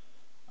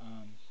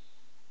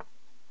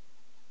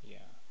 Yeah.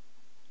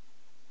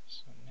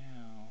 So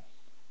now,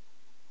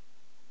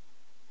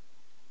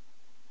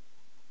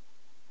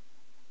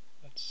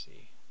 let's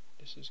see.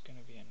 This is going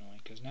to be annoying,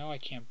 because now I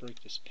can't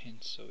break this pin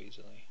so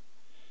easily.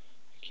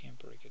 I can't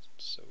break it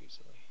so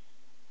easily.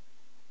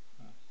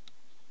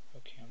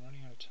 Okay, I'm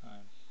running out of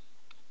time.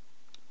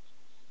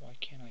 Why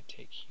can't I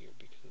take here?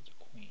 Because of the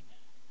queen.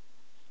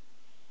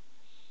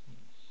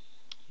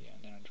 Yeah,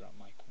 and then I drop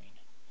my queen.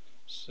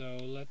 So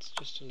let's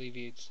just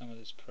alleviate some of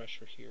this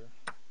pressure here.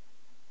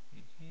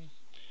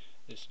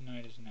 This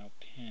knight is now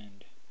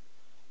pinned.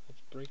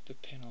 Let's break the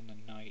pin on the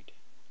knight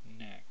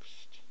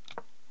next.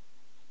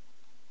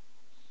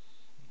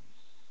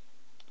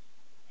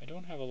 I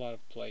don't have a lot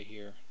of play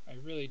here. I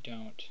really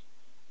don't.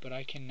 But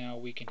I can now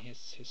weaken his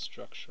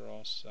structure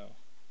also.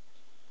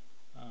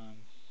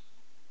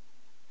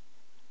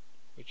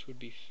 Which would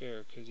be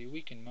fair, because he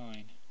weakened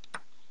mine.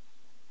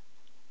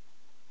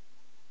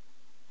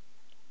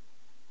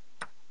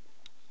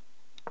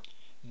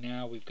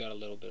 Now we've got a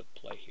little bit of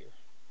play here.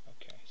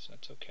 Okay, so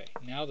that's okay.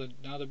 Now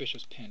the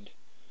bishop's pinned,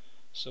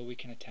 so we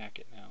can attack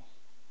it now.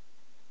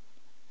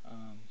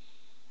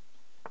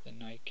 The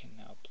knight can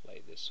now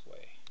play this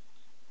way.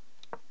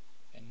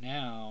 And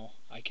now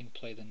I can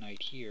play the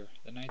knight here.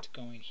 The knight's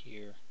going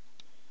here.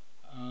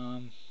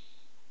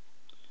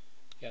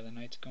 Yeah, the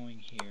knight's going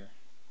here.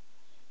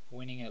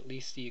 Winning at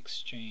least the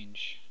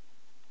exchange.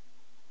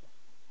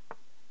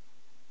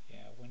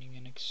 Yeah, winning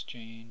an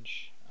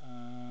exchange.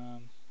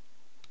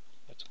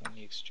 Let's win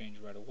the exchange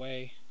right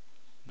away.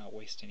 Not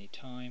waste any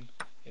time.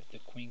 If the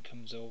queen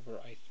comes over,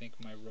 I think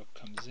my rook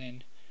comes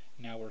in.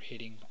 Now we're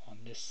hitting on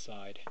this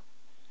side.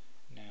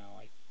 Now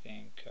I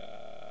think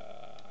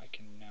I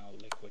can now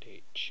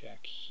liquidate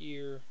check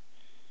here.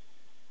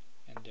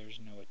 And there's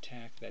no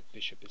attack. That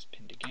bishop is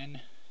pinned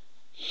again.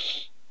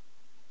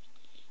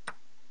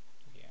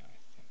 Yeah, I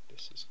think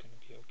this is going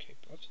to be okay.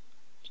 Oops,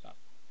 stop.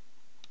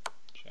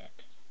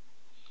 Check.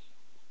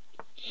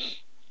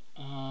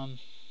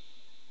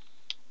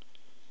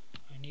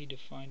 I need to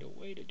find a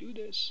way to do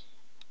this.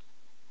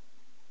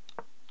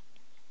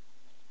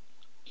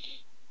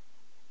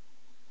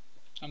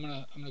 I'm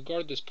gonna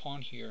guard this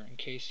pawn here in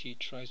case he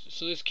tries to.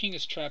 So this king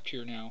is trapped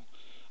here now.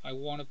 I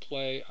want to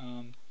play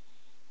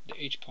the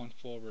h pawn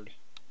forward.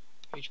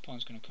 H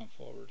pawn's gonna come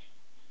forward,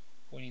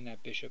 winning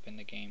that bishop in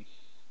the game.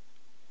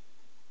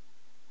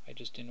 I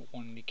just didn't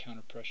want any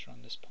counter pressure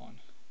on this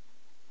pawn.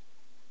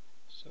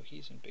 So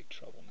he's in big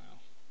trouble now.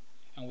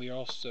 And we are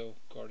also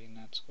guarding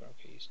that square.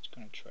 Okay, he's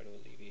going to try to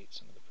alleviate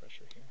some of the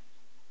pressure here.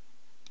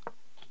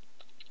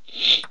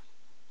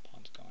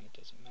 Pawn's gone, it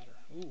doesn't matter.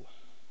 Ooh.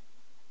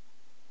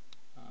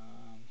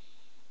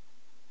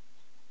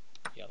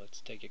 Yeah,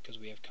 let's take it because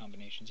we have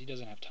combinations. He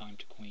doesn't have time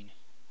to queen.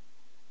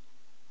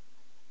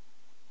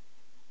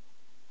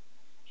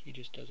 He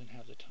just doesn't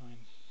have the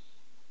time.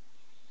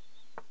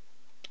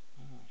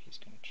 He's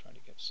going to try to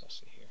get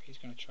sussy here. He's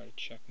going to try to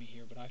check me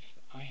here, but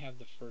I have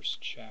the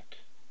first check.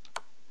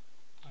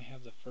 I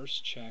have the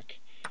first check,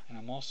 and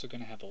I'm also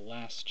going to have the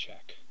last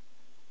check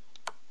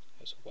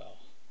as well.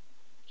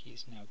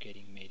 He's now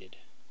getting mated.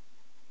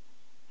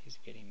 He's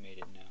getting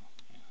mated now.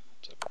 Yeah,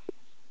 it's over.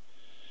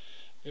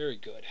 Very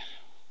good.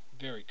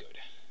 Very good.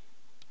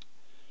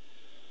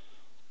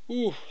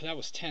 Ooh, that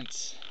was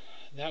tense.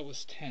 that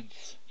was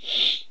tense.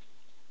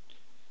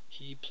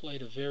 He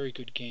played a very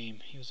good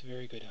game. He was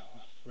very good.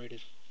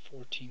 Rated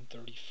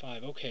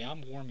 1435. Okay,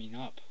 I'm warming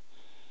up.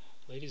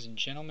 Ladies and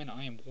gentlemen,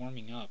 I am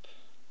warming up.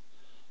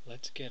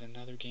 Let's get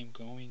another game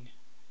going.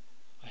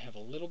 I have a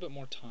little bit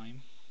more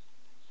time.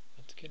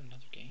 Let's get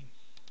another game.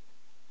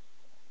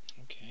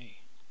 Okay.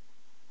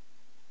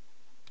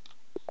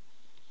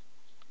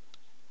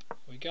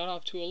 We got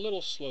off to a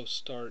little slow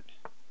start.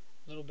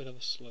 A little bit of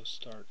a slow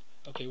start.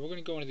 Okay, we're going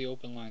to go into the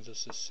open lines of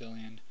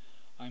Sicilian.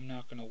 I'm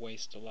not going to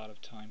waste a lot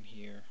of time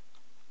here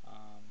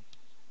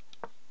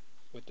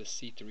with the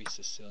C3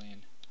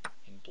 Sicilian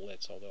in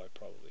Blitz, although I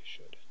probably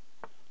should.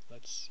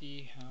 Let's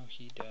see how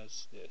he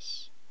does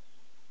this.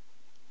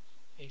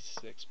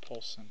 A6,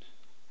 Poulsen.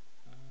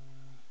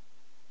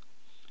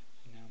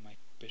 Now my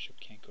bishop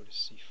can't go to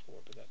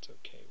C4, but that's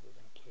okay. We're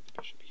going to play the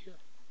bishop here.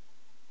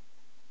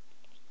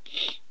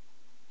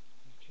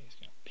 Okay, he's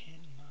going to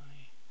pin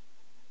my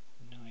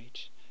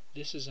knight.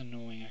 This is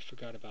annoying. I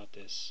forgot about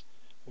this.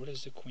 Where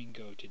does the queen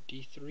go? To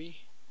D3?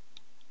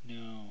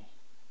 No.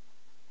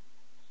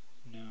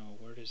 No,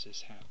 where does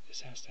this happen?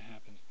 This has to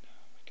happen.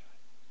 Oh my god.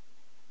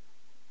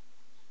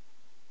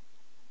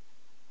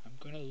 I'm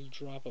going to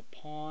drop a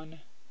pawn.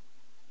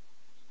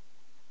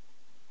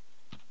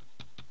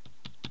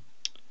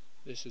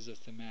 This is a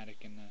thematic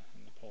in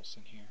the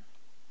Poulsen here.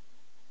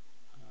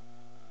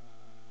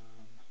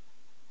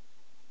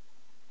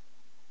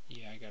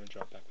 Yeah, I gotta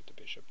drop back with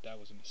the bishop. That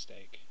was a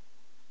mistake.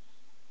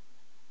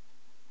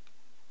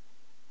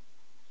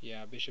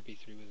 Yeah, bishop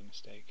e3 was a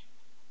mistake.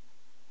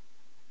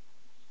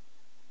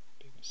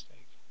 Big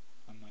mistake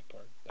on my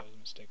part. That was a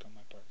mistake on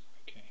my part.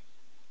 Okay,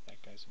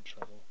 that guy's in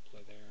trouble.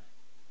 Play there.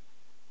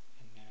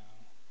 And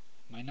now,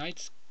 my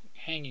knight's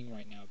hanging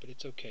right now, but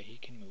it's okay. He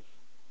can move.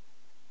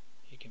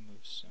 He can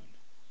move soon.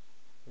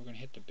 We're gonna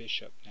hit the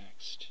bishop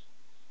next.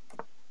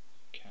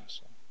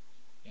 Castle.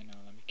 Yeah, no,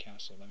 let me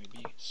castle. Let me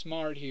be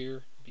smart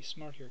here. Be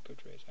smart here,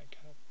 Coach Reyes. I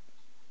got.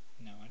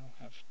 No, I don't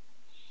have.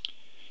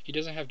 He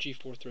doesn't have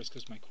g4 threats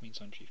because my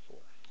queen's on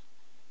g4.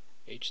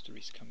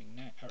 h3's coming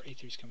next, or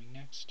a3's coming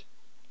next.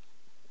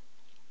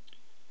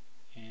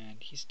 And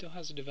he still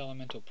has a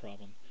developmental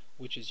problem,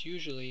 which is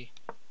usually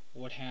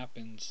what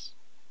happens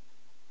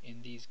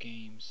in these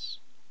games,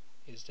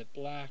 is that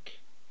black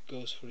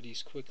goes for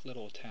these quick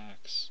little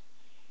attacks,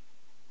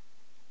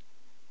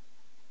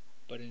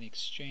 but in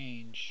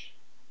exchange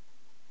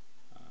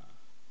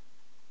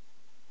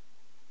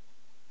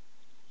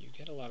you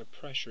get a lot of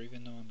pressure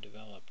even though I'm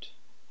developed.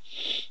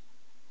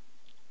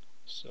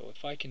 So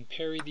if I can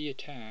parry the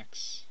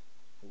attacks,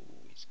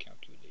 ooh, he's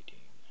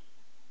calculating.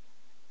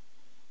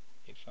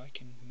 If I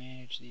can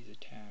manage these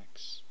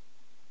attacks,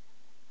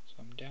 so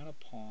I'm down a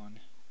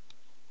pawn,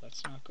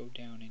 let's not go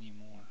down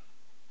anymore.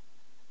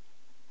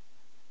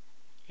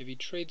 If he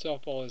trades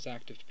off all his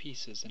active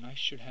pieces, then I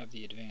should have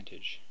the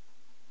advantage.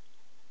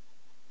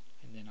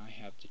 And then I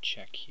have the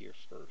check here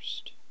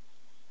first,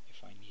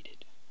 if I need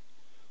it,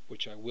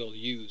 which I will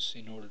use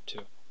in order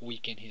to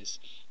weaken his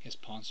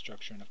pawn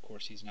structure, and of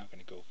course he's not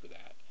going to go for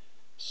that.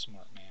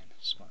 Smart man,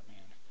 smart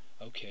man.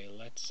 Okay,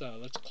 let's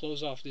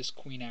close off this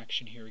queen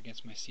action here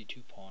against my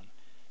c2 pawn,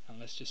 and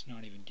let's just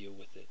not even deal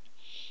with it.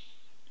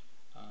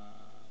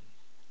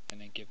 And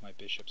then give my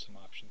bishop some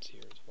options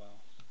here as well.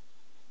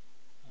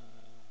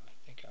 I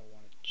think I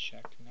want to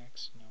check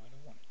next. No, I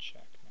don't want to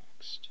check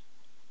next.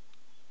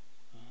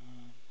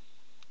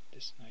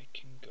 This knight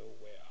can go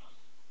where?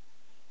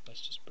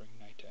 Let's just bring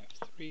knight to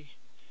f3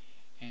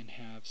 and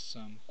have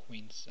some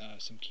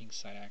some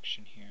kingside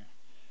action here.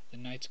 The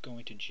knight's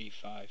going to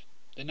g5.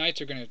 The knights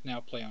are going to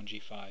now play on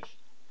g5.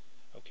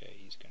 Okay,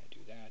 he's going to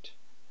do that.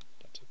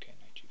 That's okay,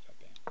 knight g5,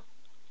 bam.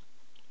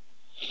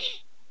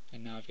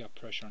 And now I've got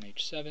pressure on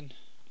h7.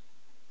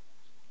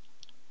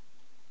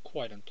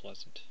 Quite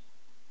unpleasant.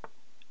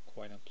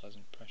 Quite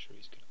unpleasant pressure.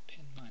 He's going to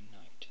pin my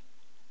knight.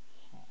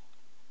 Huh.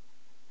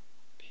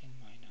 Pin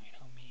my knight,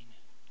 how mean.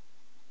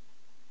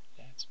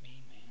 That's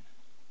mean, man.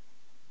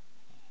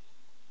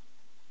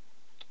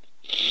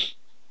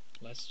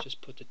 Let's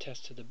just put the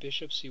test to the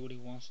bishop, see what he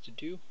wants to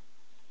do.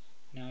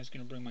 Now he's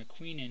going to bring my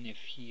queen in if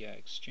he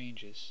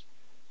exchanges.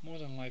 More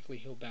than likely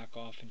he'll back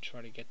off and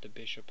try to get the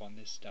bishop on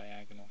this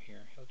diagonal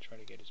here. He'll try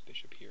to get his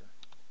bishop here.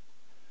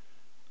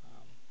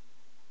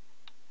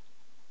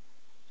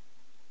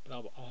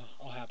 But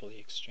I'll happily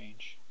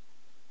exchange.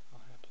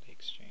 I'll happily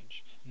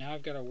exchange. Now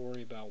I've got to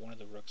worry about one of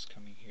the rooks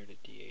coming here to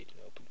d8 to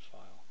open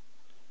file.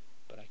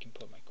 But I can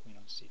put my queen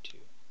on c2.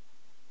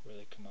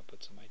 Really come up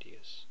with some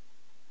ideas.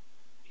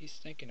 He's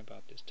thinking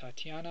about this.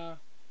 Tatiana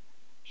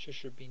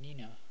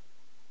Shusherbinina.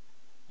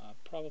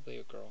 Probably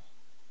a girl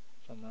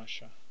from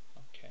Russia.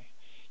 Okay.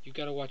 You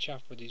gotta watch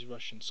out for these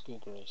Russian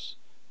schoolgirls.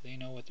 They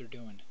know what they're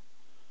doing.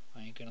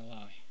 I ain't gonna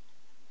lie.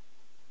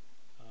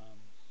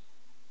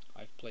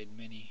 I've played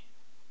many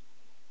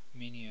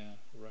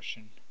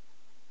Russian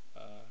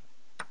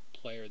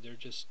player.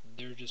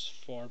 They're just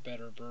far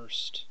better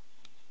versed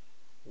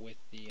with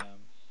the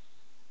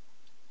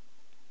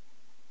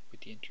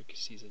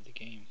intricacies of the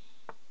game.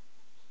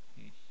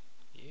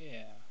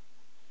 Yeah.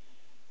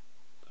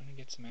 Gonna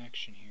get some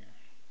action here.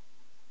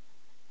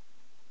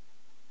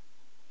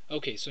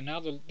 Okay, so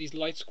now these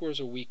light squares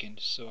are weakened,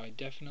 so I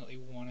definitely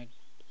want to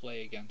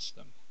play against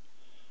them.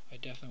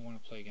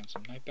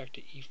 Knight back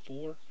to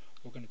e4.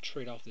 We're going to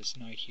trade off this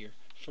knight here,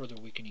 further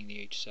weakening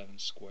the h7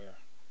 square.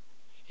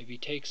 If he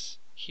takes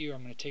here,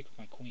 I'm going to take with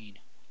my queen,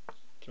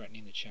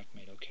 threatening the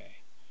checkmate. Okay.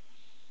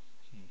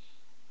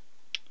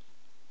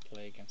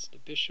 Play against the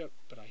bishop,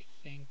 but I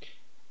think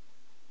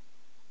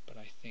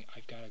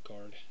I've got to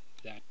guard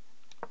that.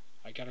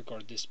 I got to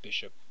guard this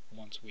bishop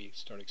once we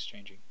start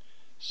exchanging.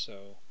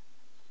 So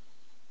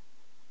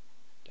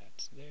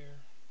that's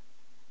there.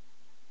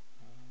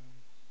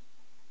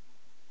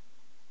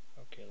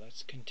 Okay,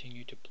 let's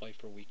continue to play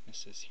for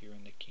weaknesses here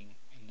in the king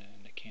in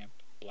the camp,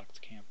 black's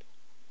camp.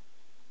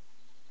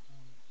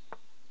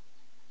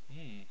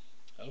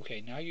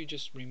 Okay, now you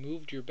just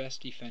removed your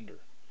best defender.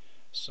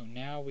 So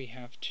now we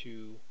have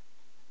to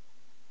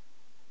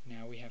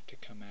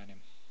come at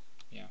him.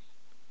 Yeah,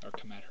 or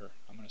come at her.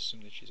 I'm gonna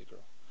assume that she's a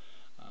girl.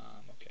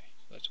 Okay,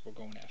 we're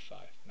going to f5.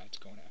 Knight's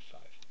going to f5,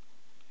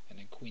 and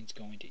then queen's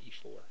going to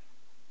e4.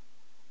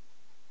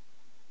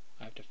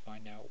 I have to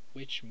find out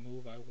which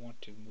move I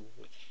want to move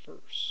with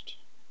first.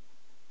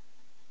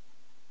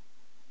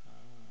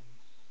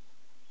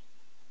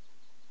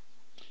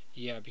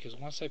 Yeah, because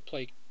once I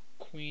play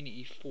queen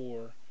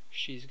e4,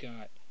 she's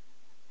got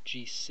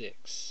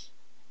g6,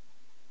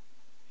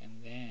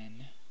 and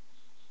then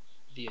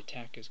the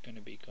attack is going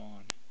to be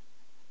gone.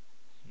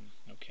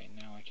 Okay,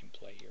 now I can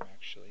play here.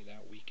 Actually,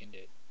 that weakened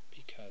it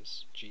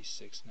because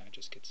g6 now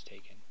just gets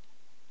taken.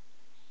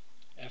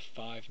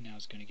 f5 now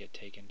is going to get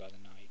taken by the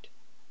knight,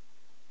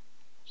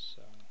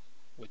 so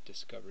with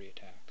discovery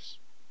attacks.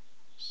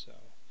 So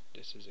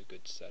this is a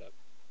good setup,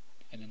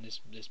 and then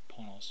this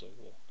pawn also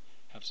will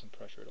have some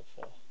pressure. It'll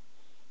fall.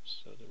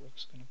 So the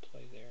rook's going to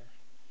play there,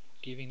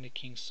 giving the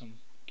king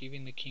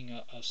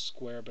a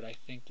square, but I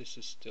think this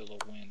is still a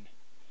win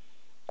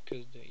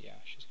because yeah,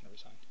 she's going to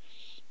resign.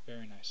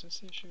 Very nice. Let's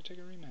see if she'll take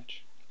a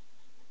rematch.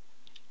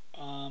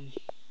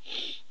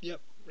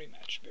 Yep,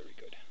 rematch. Very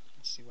good.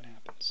 Let's see what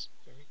happens.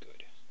 Very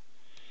good.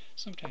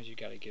 Sometimes you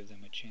gotta give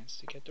them a chance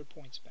to get their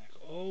points back.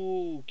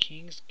 Oh,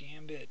 King's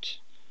Gambit.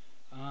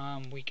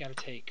 We gotta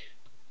take.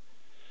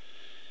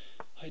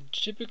 I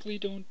typically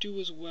don't do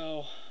as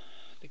well.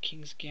 The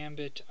King's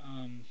Gambit,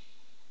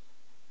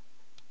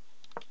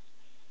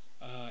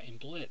 in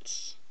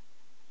Blitz.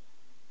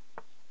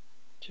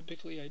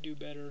 Typically I do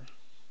better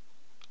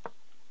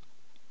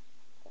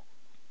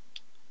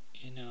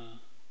in,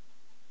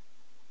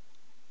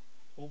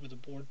 over the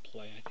board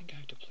play. I think I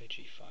have to play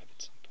g5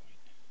 at some point.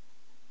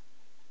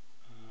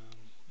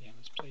 Yeah,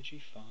 let's play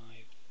g5.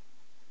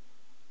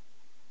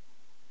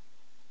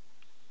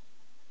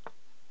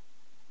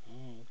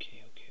 Oh,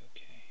 okay.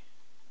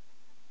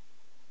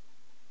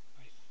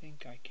 I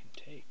think I can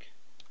take.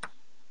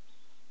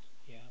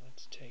 Yeah,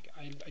 let's take.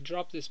 I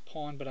drop this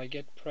pawn, but I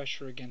get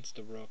pressure against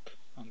the rook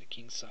on the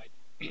king's side.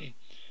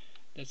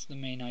 That's the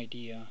main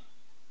idea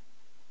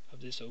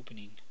of this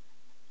opening.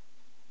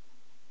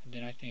 And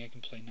then I think I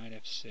can play knight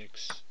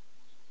f6.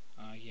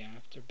 Yeah,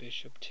 after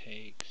bishop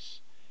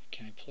takes.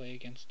 Can I play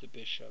against the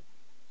bishop?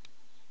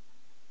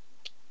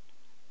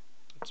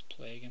 Let's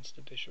play against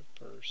the bishop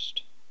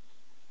first.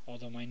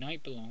 Although my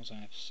knight belongs on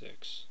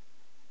f6.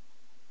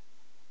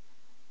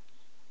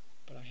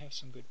 But I have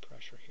some good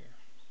pressure here.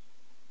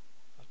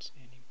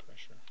 Outstanding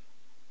pressure.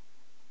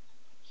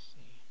 Let's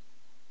see.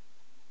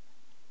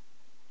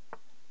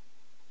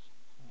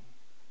 Oh,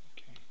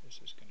 okay, this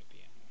is going to be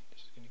annoying.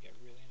 This is going to get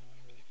really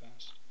annoying really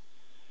fast.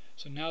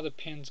 So now the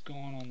pin's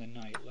gone on the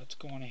knight. Let's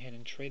go on ahead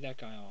and trade that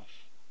guy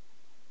off.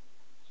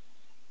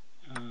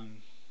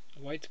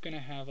 White's going to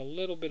have a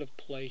little bit of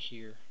play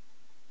here,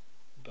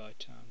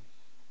 but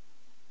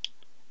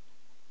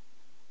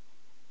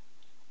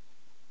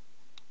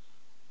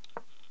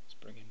let's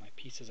bring in my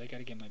pieces. I got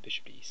to get my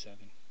bishop to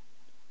e7.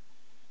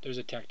 There's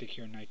a tactic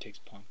here: knight takes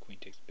pawn, queen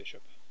takes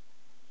bishop.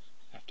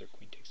 After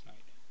queen takes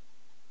knight.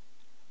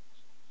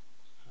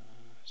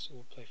 So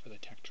we'll play for the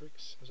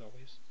tactics as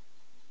always.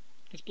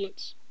 It's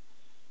Blitz.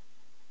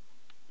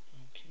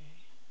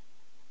 Okay.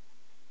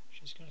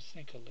 She's going to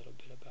think a little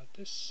bit about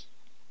this.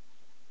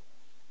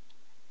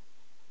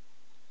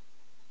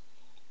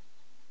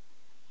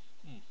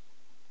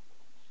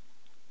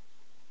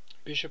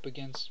 Bishop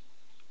against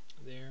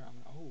there.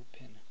 Oh,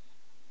 pin.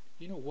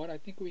 You know what? I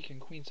think we can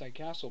queenside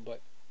castle,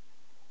 but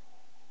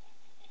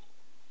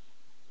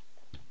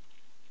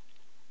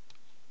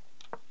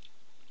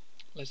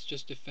let's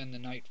just defend the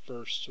knight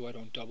first so I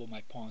don't double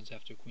my pawns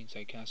after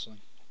queenside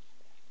castling.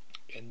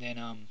 And then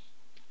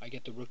I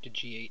get the rook to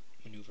g8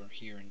 maneuver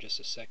here in just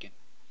a second.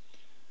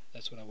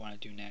 That's what I want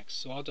to do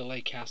next. So I'll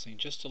delay castling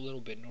just a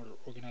little bit in order to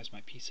organize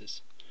my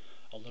pieces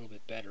a little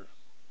bit better.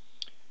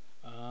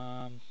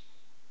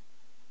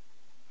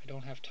 I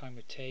don't have time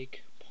to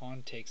take.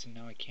 Pawn takes, and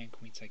now I can't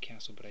queenside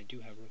castle, but I do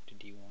have rook to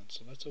d1.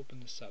 So let's open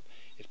this up.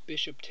 If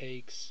bishop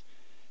takes,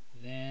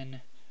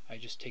 then I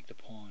just take the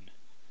pawn.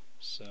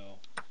 So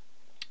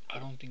I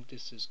don't think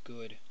this is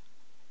good.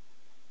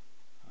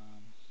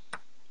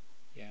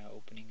 Yeah,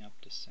 opening up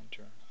the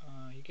center.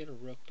 You get a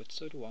rook, but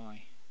so do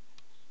I.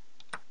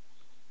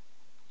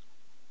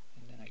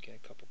 And then I get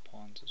a couple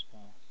pawns as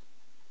well.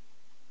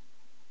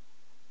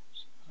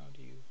 So how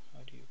do you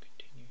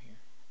continue here?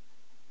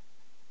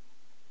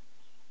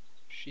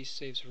 She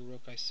saves her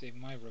rook, I save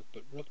my rook,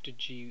 but rook to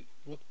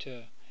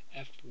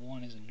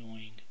f1 is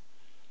annoying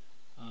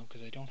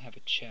because I don't have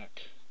a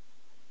check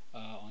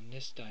on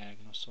this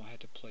diagonal, so I had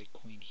to play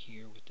queen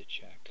here with the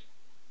check,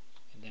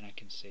 and then I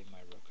can save my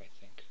rook, I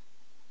think,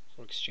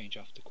 or exchange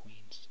off the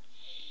queens.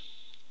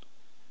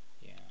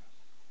 Yeah,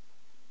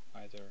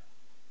 either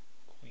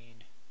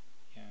queen,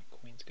 yeah,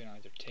 queen's gonna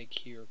either take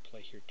here or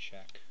play here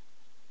check,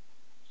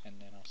 and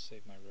then I'll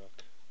save my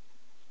rook,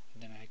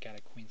 and then I got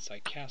a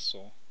queenside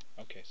castle.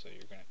 Okay, so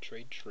you're gonna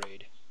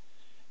trade.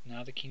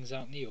 Now the king's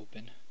out in the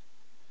open.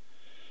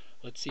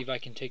 Let's see if I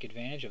can take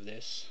advantage of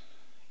this.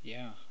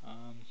 Yeah,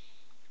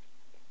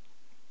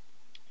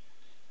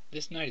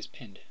 this knight is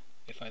pinned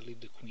if I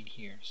leave the queen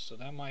here, so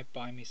that might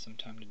buy me some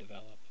time to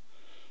develop.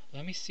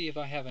 Let me see if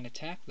I have an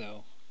attack,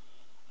 though.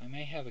 I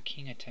may have a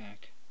king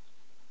attack.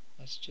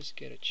 Let's just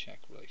get a check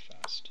really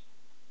fast.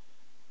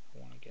 I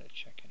want to get a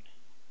check in.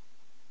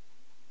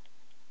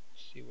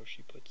 See where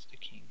she puts the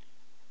king.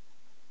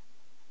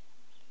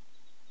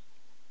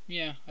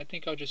 Yeah, I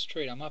think I'll just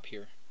trade. I'm up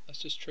here.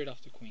 Let's just trade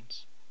off the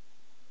queens.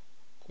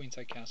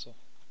 Queenside castle.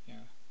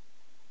 Yeah.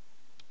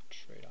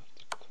 Trade off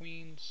the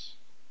queens.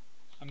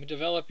 I'm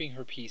developing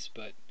her piece,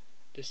 but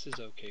this is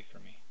okay for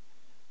me.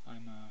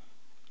 I'm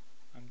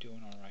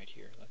doing alright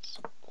here. Let's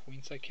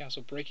queenside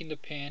castle, breaking the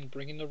pin,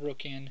 bringing the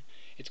rook in.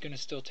 It's going to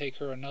still take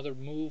her another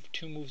move,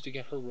 2 moves to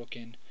get her rook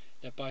in.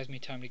 That buys me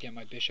time to get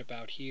my bishop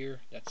out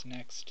here. That's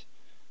next.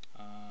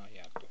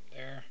 Yeah, boom,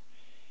 there.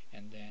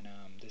 And then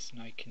this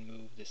knight can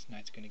move. This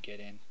knight's going to get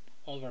in.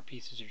 All of our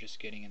pieces are just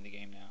getting in the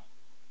game now.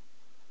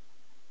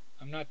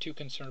 I'm not too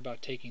concerned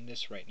about taking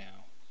this right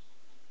now.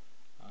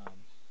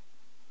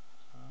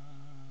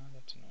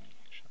 That's annoying,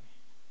 actually.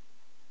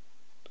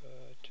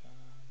 But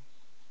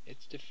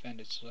it's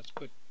defended, so let's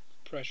put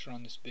pressure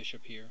on this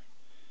bishop here.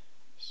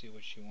 See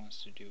what she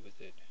wants to do with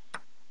it.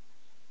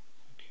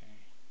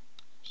 Okay,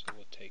 so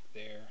we'll take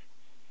there.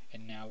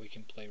 And now we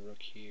can play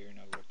rook here.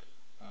 No, rook.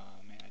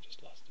 Oh man, I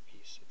just lost a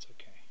piece. It's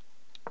okay.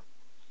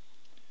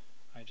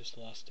 I just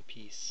lost a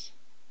piece.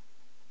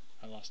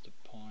 I lost a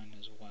pawn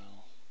as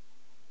well.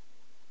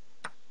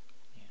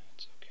 Yeah,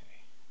 it's okay.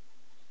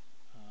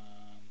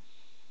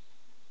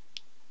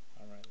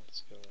 Alright,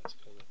 let's go.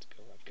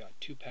 I've got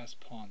 2 passed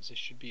pawns. This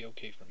should be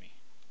okay for me.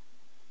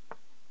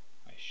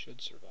 I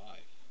should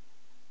survive.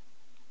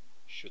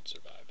 Should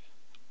survive.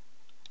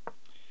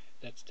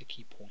 That's the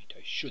key point.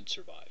 I should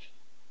survive.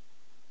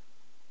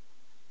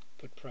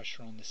 Put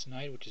pressure on this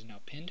knight, which is now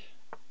pinned.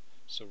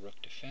 So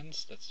rook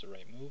defends. That's the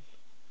right move.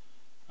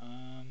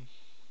 And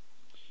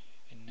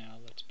now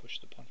let's push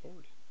the pawn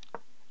forward.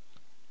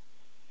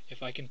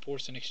 If I can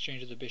force an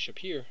exchange of the bishop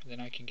here, then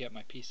I can get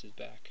my pieces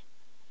back.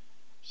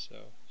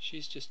 So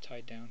she's just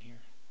tied down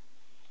here.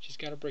 She's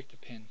got to break the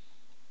pin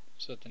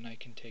so that the knight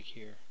can take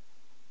here.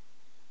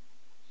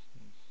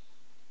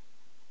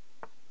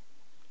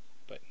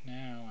 But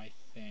now I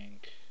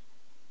think,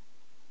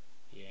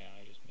 yeah,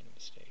 I just made a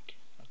mistake.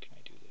 How can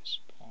I do this?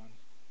 Pawn,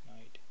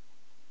 knight.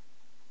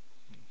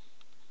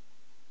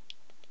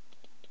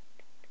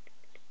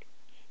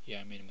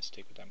 Yeah, I made a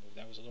mistake with that move.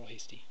 That was a little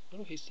hasty.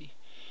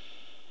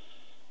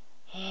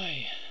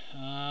 Hi.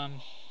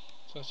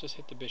 So let's just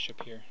hit the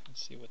bishop here.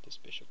 Let's see what this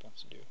bishop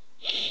wants to do.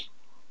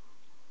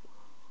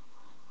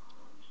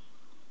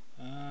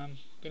 I'm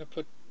gonna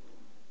put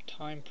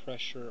time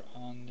pressure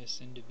on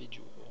this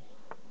individual.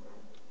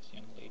 This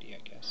young lady, I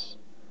guess.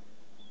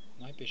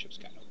 My bishop's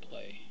got no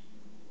play.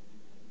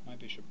 My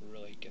bishop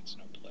really gets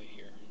no play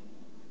here.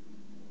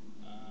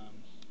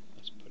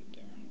 Let's put it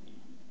there.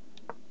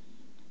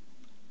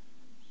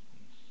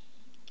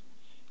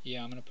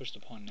 Yeah, I'm going to push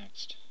the pawn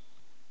next.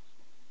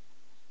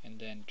 And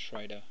then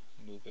try to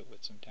move it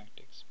with some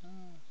tactics. Why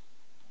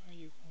are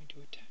you going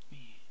to attack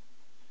me?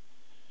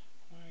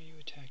 Why are you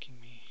attacking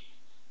me?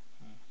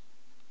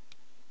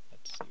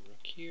 Let's see,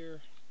 rook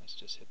here. Let's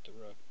just hit the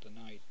rook, the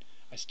knight.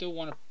 I still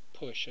want to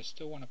push.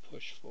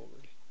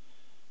 Forward.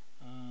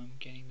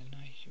 Getting the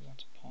knight, she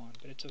wants a pawn.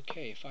 But it's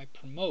okay. If I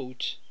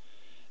promote,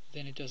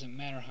 then it doesn't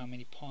matter how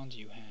many pawns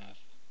you have.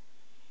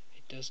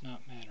 It does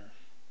not matter.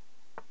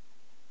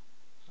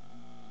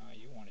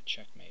 You want a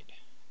checkmate.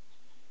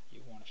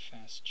 You want a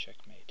fast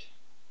checkmate.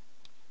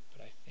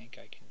 But I think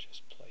I can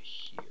just play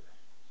here.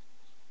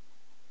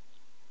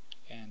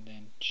 And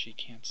then she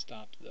can't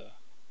stop the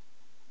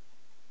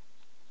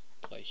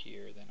play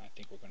here. Then I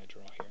think we're going to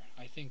draw here.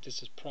 I think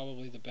this is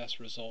probably the best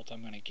result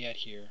I'm going to get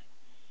here,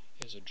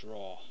 is a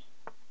draw.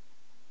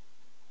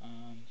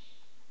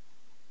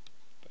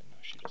 But no,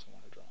 she doesn't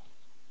want to draw.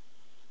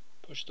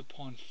 Push the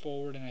pawn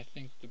forward, and I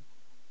think the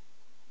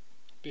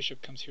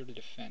bishop comes here to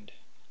defend.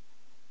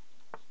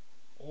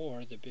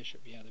 Or the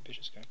bishop, yeah, the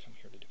bishop's got to come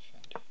here to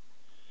defend.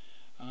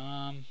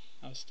 I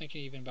was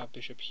thinking even about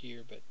bishop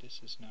here, but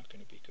this is not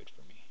going to be good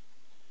for me.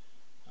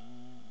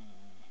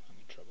 I'm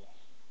in trouble.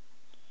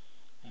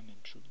 I'm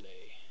in trouble.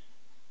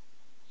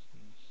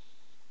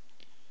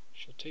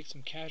 She'll take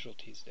some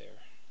casualties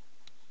there.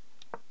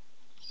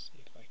 Let's see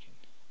if I can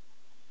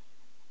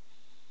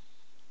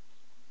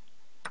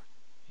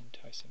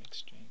entice an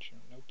exchange.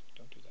 Nope,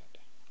 don't do that.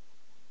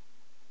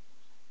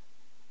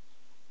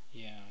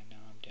 Yeah,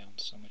 now I'm down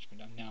so much.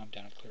 Now I'm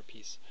down a clear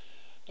piece.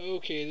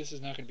 Okay, this is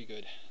not going to be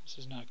good. This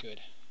is not good.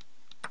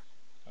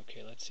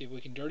 Okay, let's see if we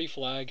can dirty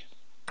flag.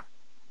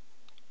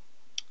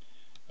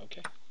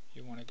 Okay,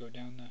 you want to go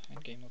down the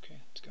end game?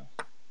 Okay, let's go.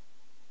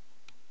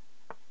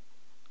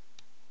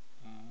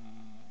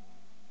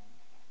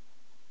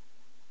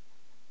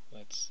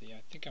 Let's see,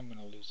 I think I'm going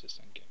to lose this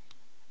end game.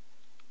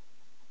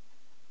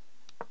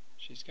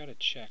 She's got a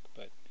check,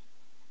 but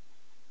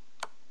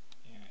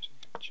yeah, she's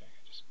got a check.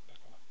 I just back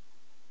off.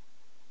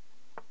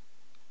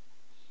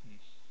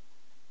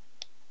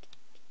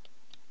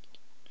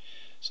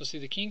 So see,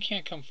 the king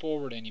can't come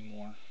forward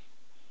anymore.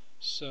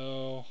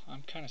 So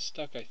I'm kind of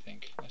stuck, I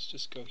think. Let's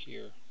just go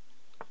here.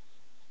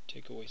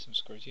 Take away some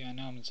squares. Yeah,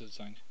 now I'm in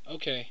zigzag.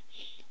 Okay,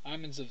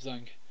 I'm in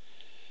zigzag.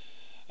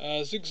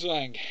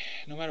 Zigzag.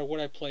 No matter what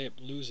I play, it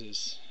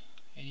loses.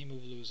 Any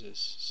move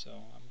loses. So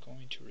I'm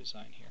going to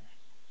resign here.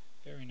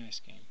 Very nice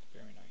game.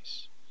 Very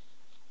nice.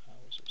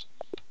 Wizards.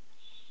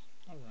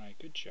 Alright,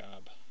 good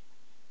job.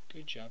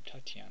 Good job,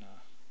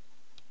 Tatiana.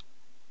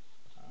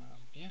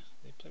 Yeah,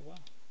 they play well.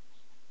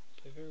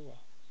 Play very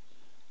well.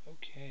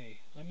 Okay,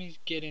 let me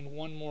get in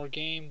one more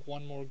game.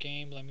 One more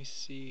game. Let me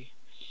see.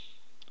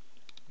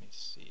 Let me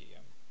see.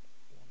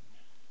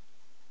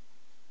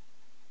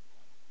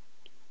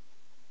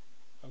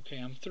 Okay,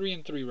 I'm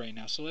 3-3 right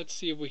now. So let's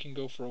see if we can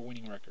go for a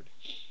winning record.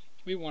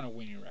 We want a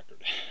winning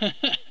record.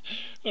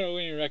 Want a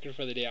winning record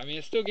for the day. I mean,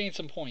 I still gained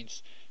some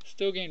points.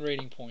 Still gained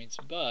rating points,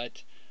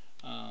 but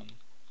I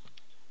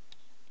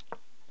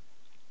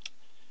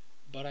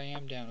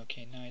am down.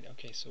 Okay, knight.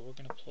 Okay, so we're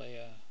gonna play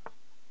a.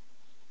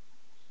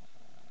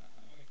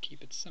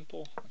 Keep it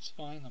simple. That's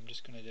fine. I'm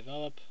just gonna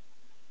develop.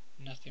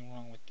 Nothing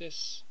wrong with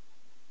this.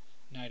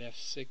 Knight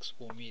f6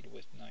 will meet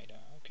with knight.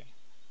 Okay.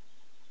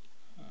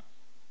 Huh.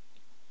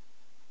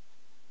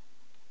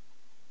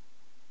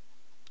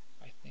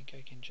 I think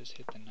I can just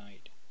hit the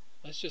knight.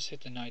 Let's just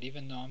hit the knight,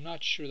 even though I'm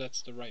not sure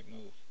that's the right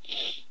move.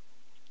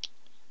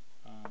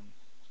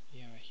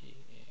 Yeah, you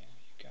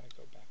gotta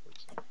go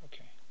backwards there.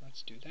 Okay,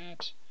 let's do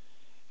that.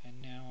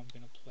 And now I'm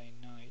gonna play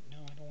knight.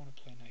 No, I don't want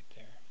to play knight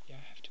there. Yeah,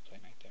 I have to play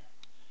knight there.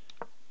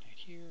 Knight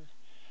here.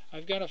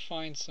 I've got to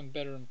find some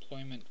better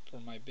employment for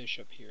my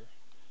bishop here.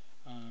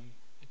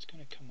 It's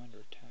gonna come under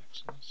attack,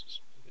 so let's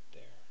just move it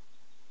there.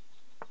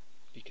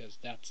 Because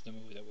that's the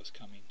move that was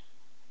coming.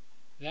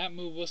 That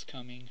move was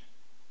coming.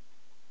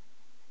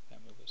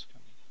 That move was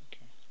coming.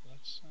 Okay,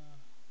 let's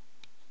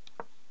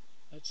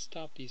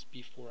stop these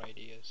b4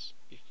 ideas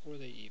before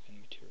they even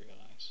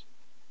materialize.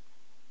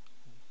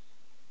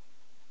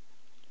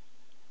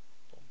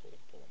 Boom, boom,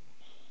 boom.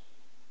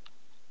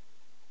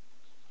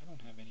 I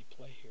don't have any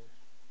play here.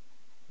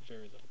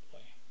 Very little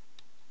play.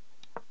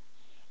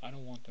 I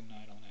don't want the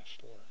knight on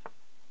f4.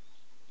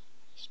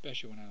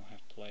 Especially when I don't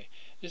have play.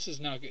 This is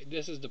now.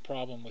 This is the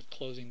problem with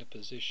closing the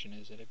position,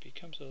 is that it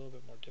becomes a little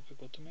bit more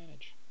difficult to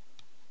manage.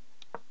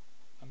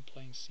 I'm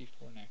playing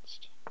c4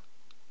 next.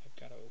 I've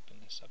got to open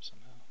this up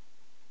somehow.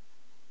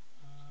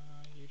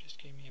 You just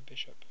gave me a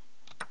bishop.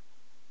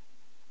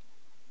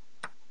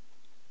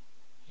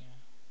 Yeah.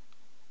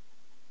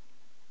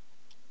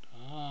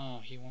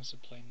 Ah, he wants to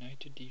play knight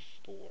to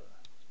d4.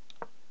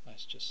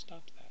 Let's just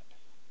stop that.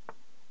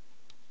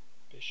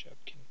 Bishop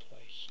can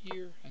play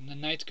here, and the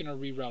knight's gonna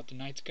reroute. The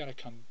knight's gotta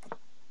come.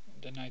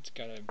 The knight's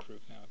gotta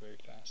improve now very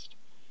fast.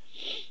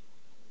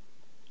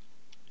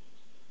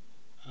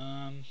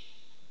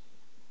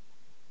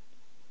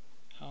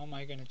 How am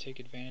I gonna take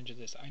advantage of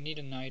this? I need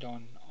a knight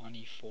on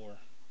e4,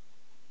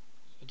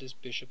 but this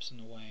bishop's in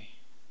the way.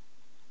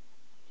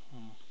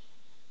 Huh.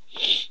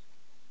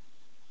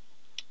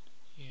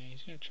 Yeah,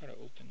 he's gonna try to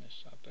open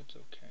this up. That's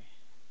okay.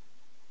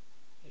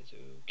 It's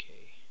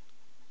okay.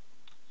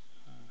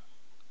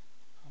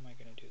 How am I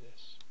gonna do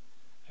this?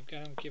 I've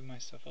got to give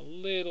myself a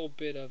little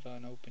bit of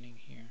an opening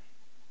here.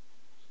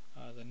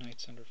 The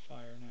knight's under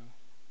fire now.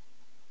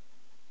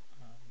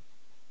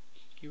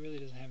 He really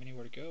doesn't have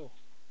anywhere to go.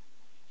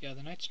 Yeah,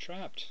 the knight's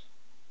trapped.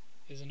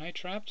 Is the knight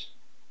trapped?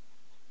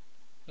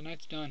 The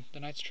knight's done. The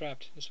knight's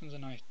trapped. This one's a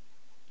knight.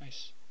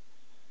 Nice.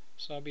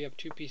 So I'll be up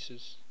 2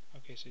 pieces.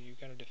 Okay, so you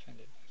gotta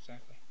defend it.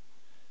 Exactly.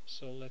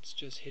 So let's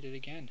just hit it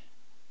again.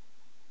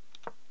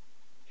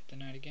 Hit the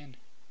knight again.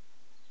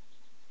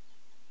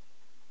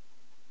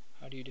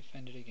 How do you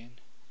defend it again?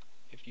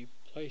 If you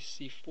play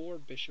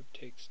c4, bishop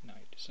takes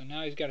knight. So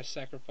now he's got to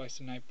sacrifice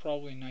the knight.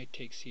 Probably knight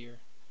takes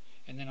here.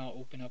 And then I'll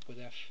open up with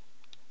f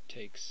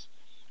takes,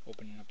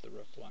 opening up the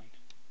rook line.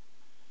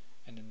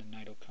 And then the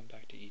knight will come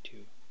back to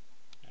e2.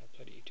 Knight will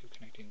play to e2,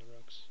 connecting the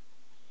rooks.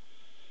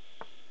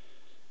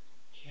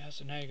 Yeah,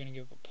 so now you're going to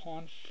give a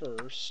pawn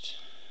first.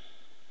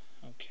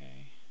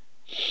 Okay.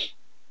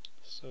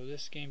 So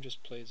this game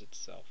just plays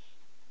itself.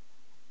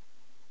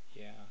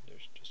 Yeah,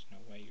 there's just no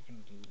way.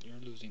 You're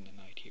losing the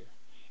knight here.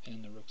 and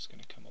then the rook's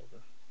going to come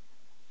over.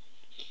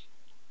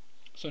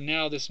 So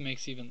now this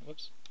makes even,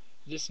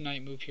 this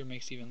knight move here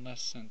makes even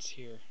less sense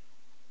here.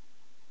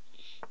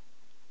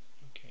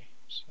 Okay,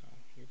 so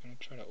you're going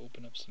to try to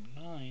open up some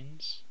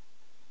nines.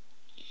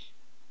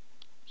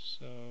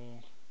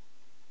 So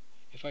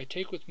if I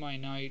take with my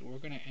knight, we're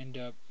going to end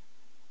up,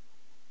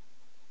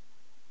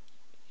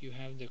 you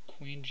have the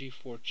queen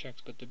g4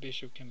 checks, but the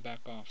bishop can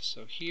back off.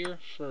 So here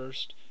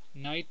first,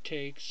 knight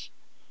takes.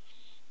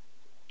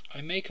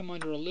 I may come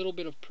under a little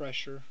bit of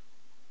pressure.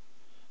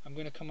 I'm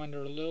going to come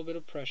under a little bit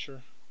of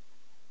pressure,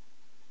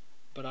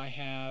 but I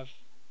have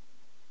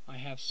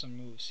some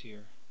moves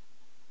here.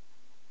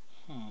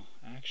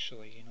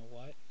 Actually, you know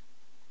what?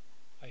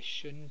 I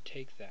shouldn't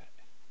take that.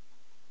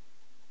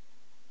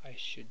 I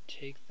should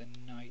take the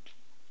knight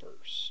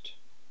first.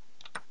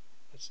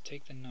 Let's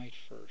take the knight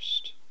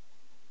first.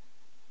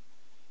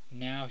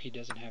 Now he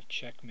doesn't have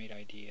checkmate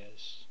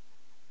ideas.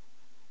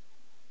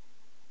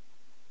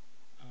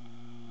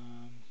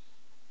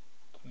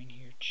 Queen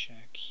here,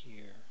 check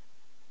here.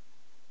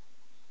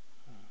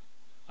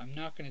 I'm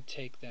not going to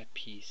take that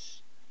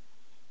piece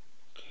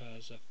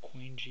because of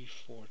queen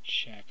g4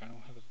 check. I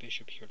don't have a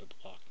bishop here to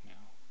block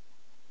now.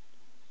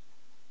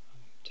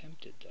 I'm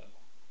tempted though.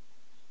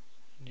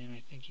 And then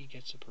I think he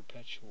gets a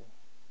perpetual.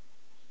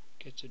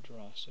 Gets a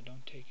draw, so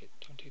don't take it.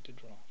 Don't take the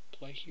draw.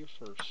 Play here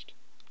first.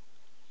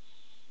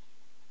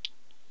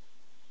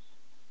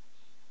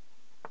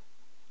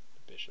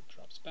 The bishop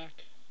drops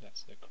back.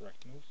 That's the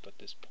correct move, but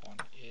this pawn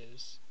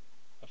is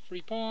a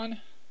free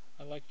pawn.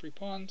 I like free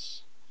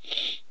pawns.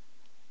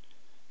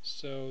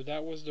 So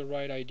that was the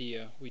right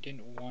idea. We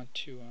didn't want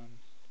to do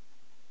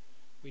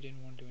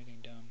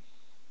anything dumb.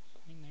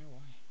 Queen there,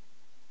 why?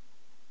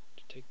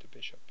 To take the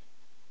bishop.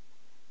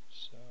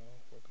 So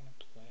we're gonna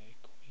play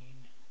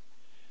queen.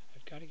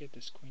 I've got to get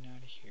this queen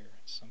out of here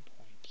at some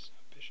point. So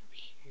bishop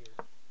here.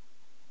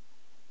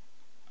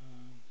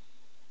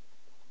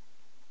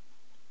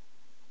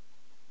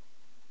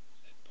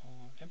 That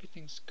pawn.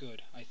 Everything's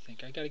good, I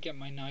think. I got to get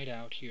my knight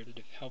out here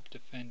to help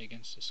defend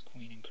against this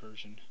queen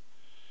incursion.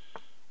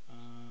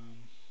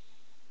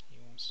 He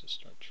wants to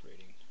start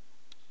trading.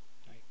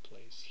 Knight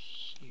plays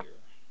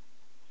here.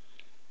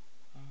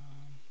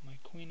 My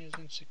queen is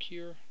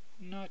insecure.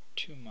 Not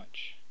too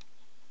much.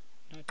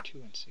 Not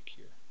too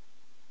insecure.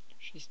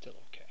 She's still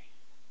okay.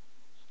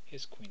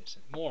 His queen is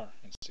more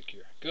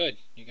insecure. Good.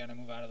 You gotta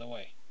move out of the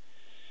way.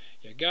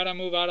 You gotta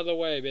move out of the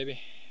way,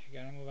 baby. You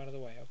gotta move out of the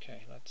way.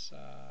 Okay, let's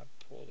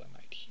pull the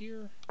knight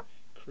here.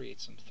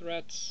 Create some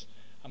threats.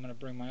 I'm gonna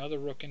bring my other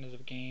rook into the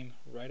game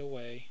right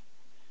away.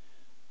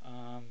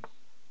 I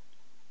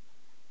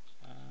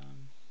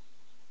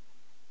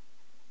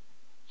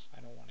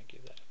don't want to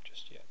give that up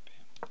just yet.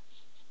 Bam.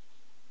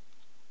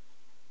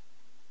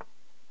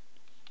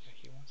 Yeah,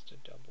 he wants to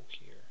double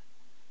here.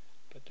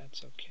 But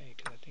that's okay,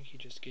 because I think he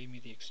just gave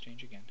me the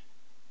exchange again.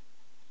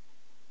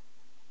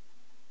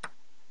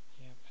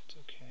 Yeah, that's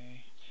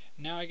okay.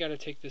 Now I gotta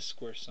take this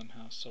square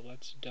somehow, so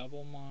let's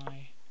double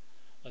my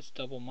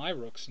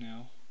rooks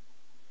now.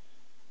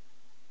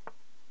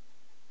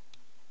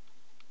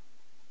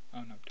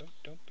 Oh no,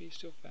 don't be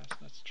so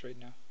fast. Let's trade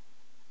now.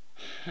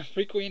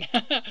 Free queen.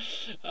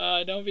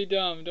 Don't be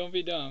dumb. Don't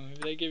be dumb.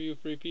 If they give you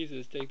free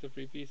pieces, take the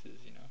free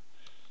pieces, you know.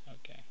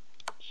 Okay.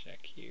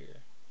 Check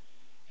here.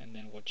 And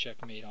then we'll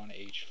checkmate on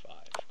h5.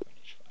 Queen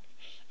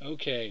h5.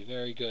 Okay,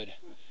 very good.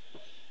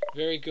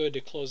 Very good to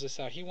close this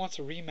out. He wants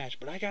a rematch,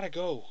 but I gotta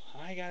go.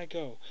 I gotta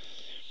go.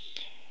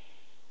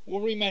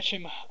 We'll rematch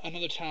him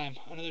another time.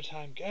 Another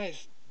time.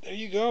 Guys, there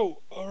you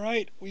go.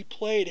 Alright, we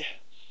played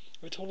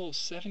a total of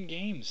 7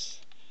 games.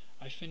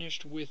 I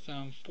finished with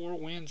 4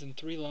 wins and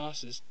 3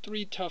 losses.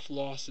 3 tough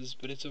losses,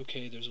 but it's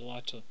okay. There's a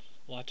lot to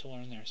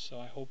learn there. So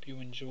I hope you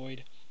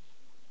enjoyed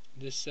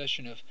this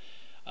session of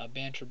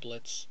Banter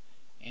Blitz,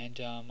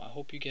 and I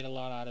hope you get a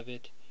lot out of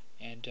it.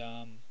 And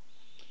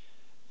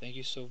thank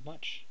you so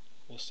much.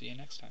 We'll see you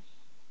next time.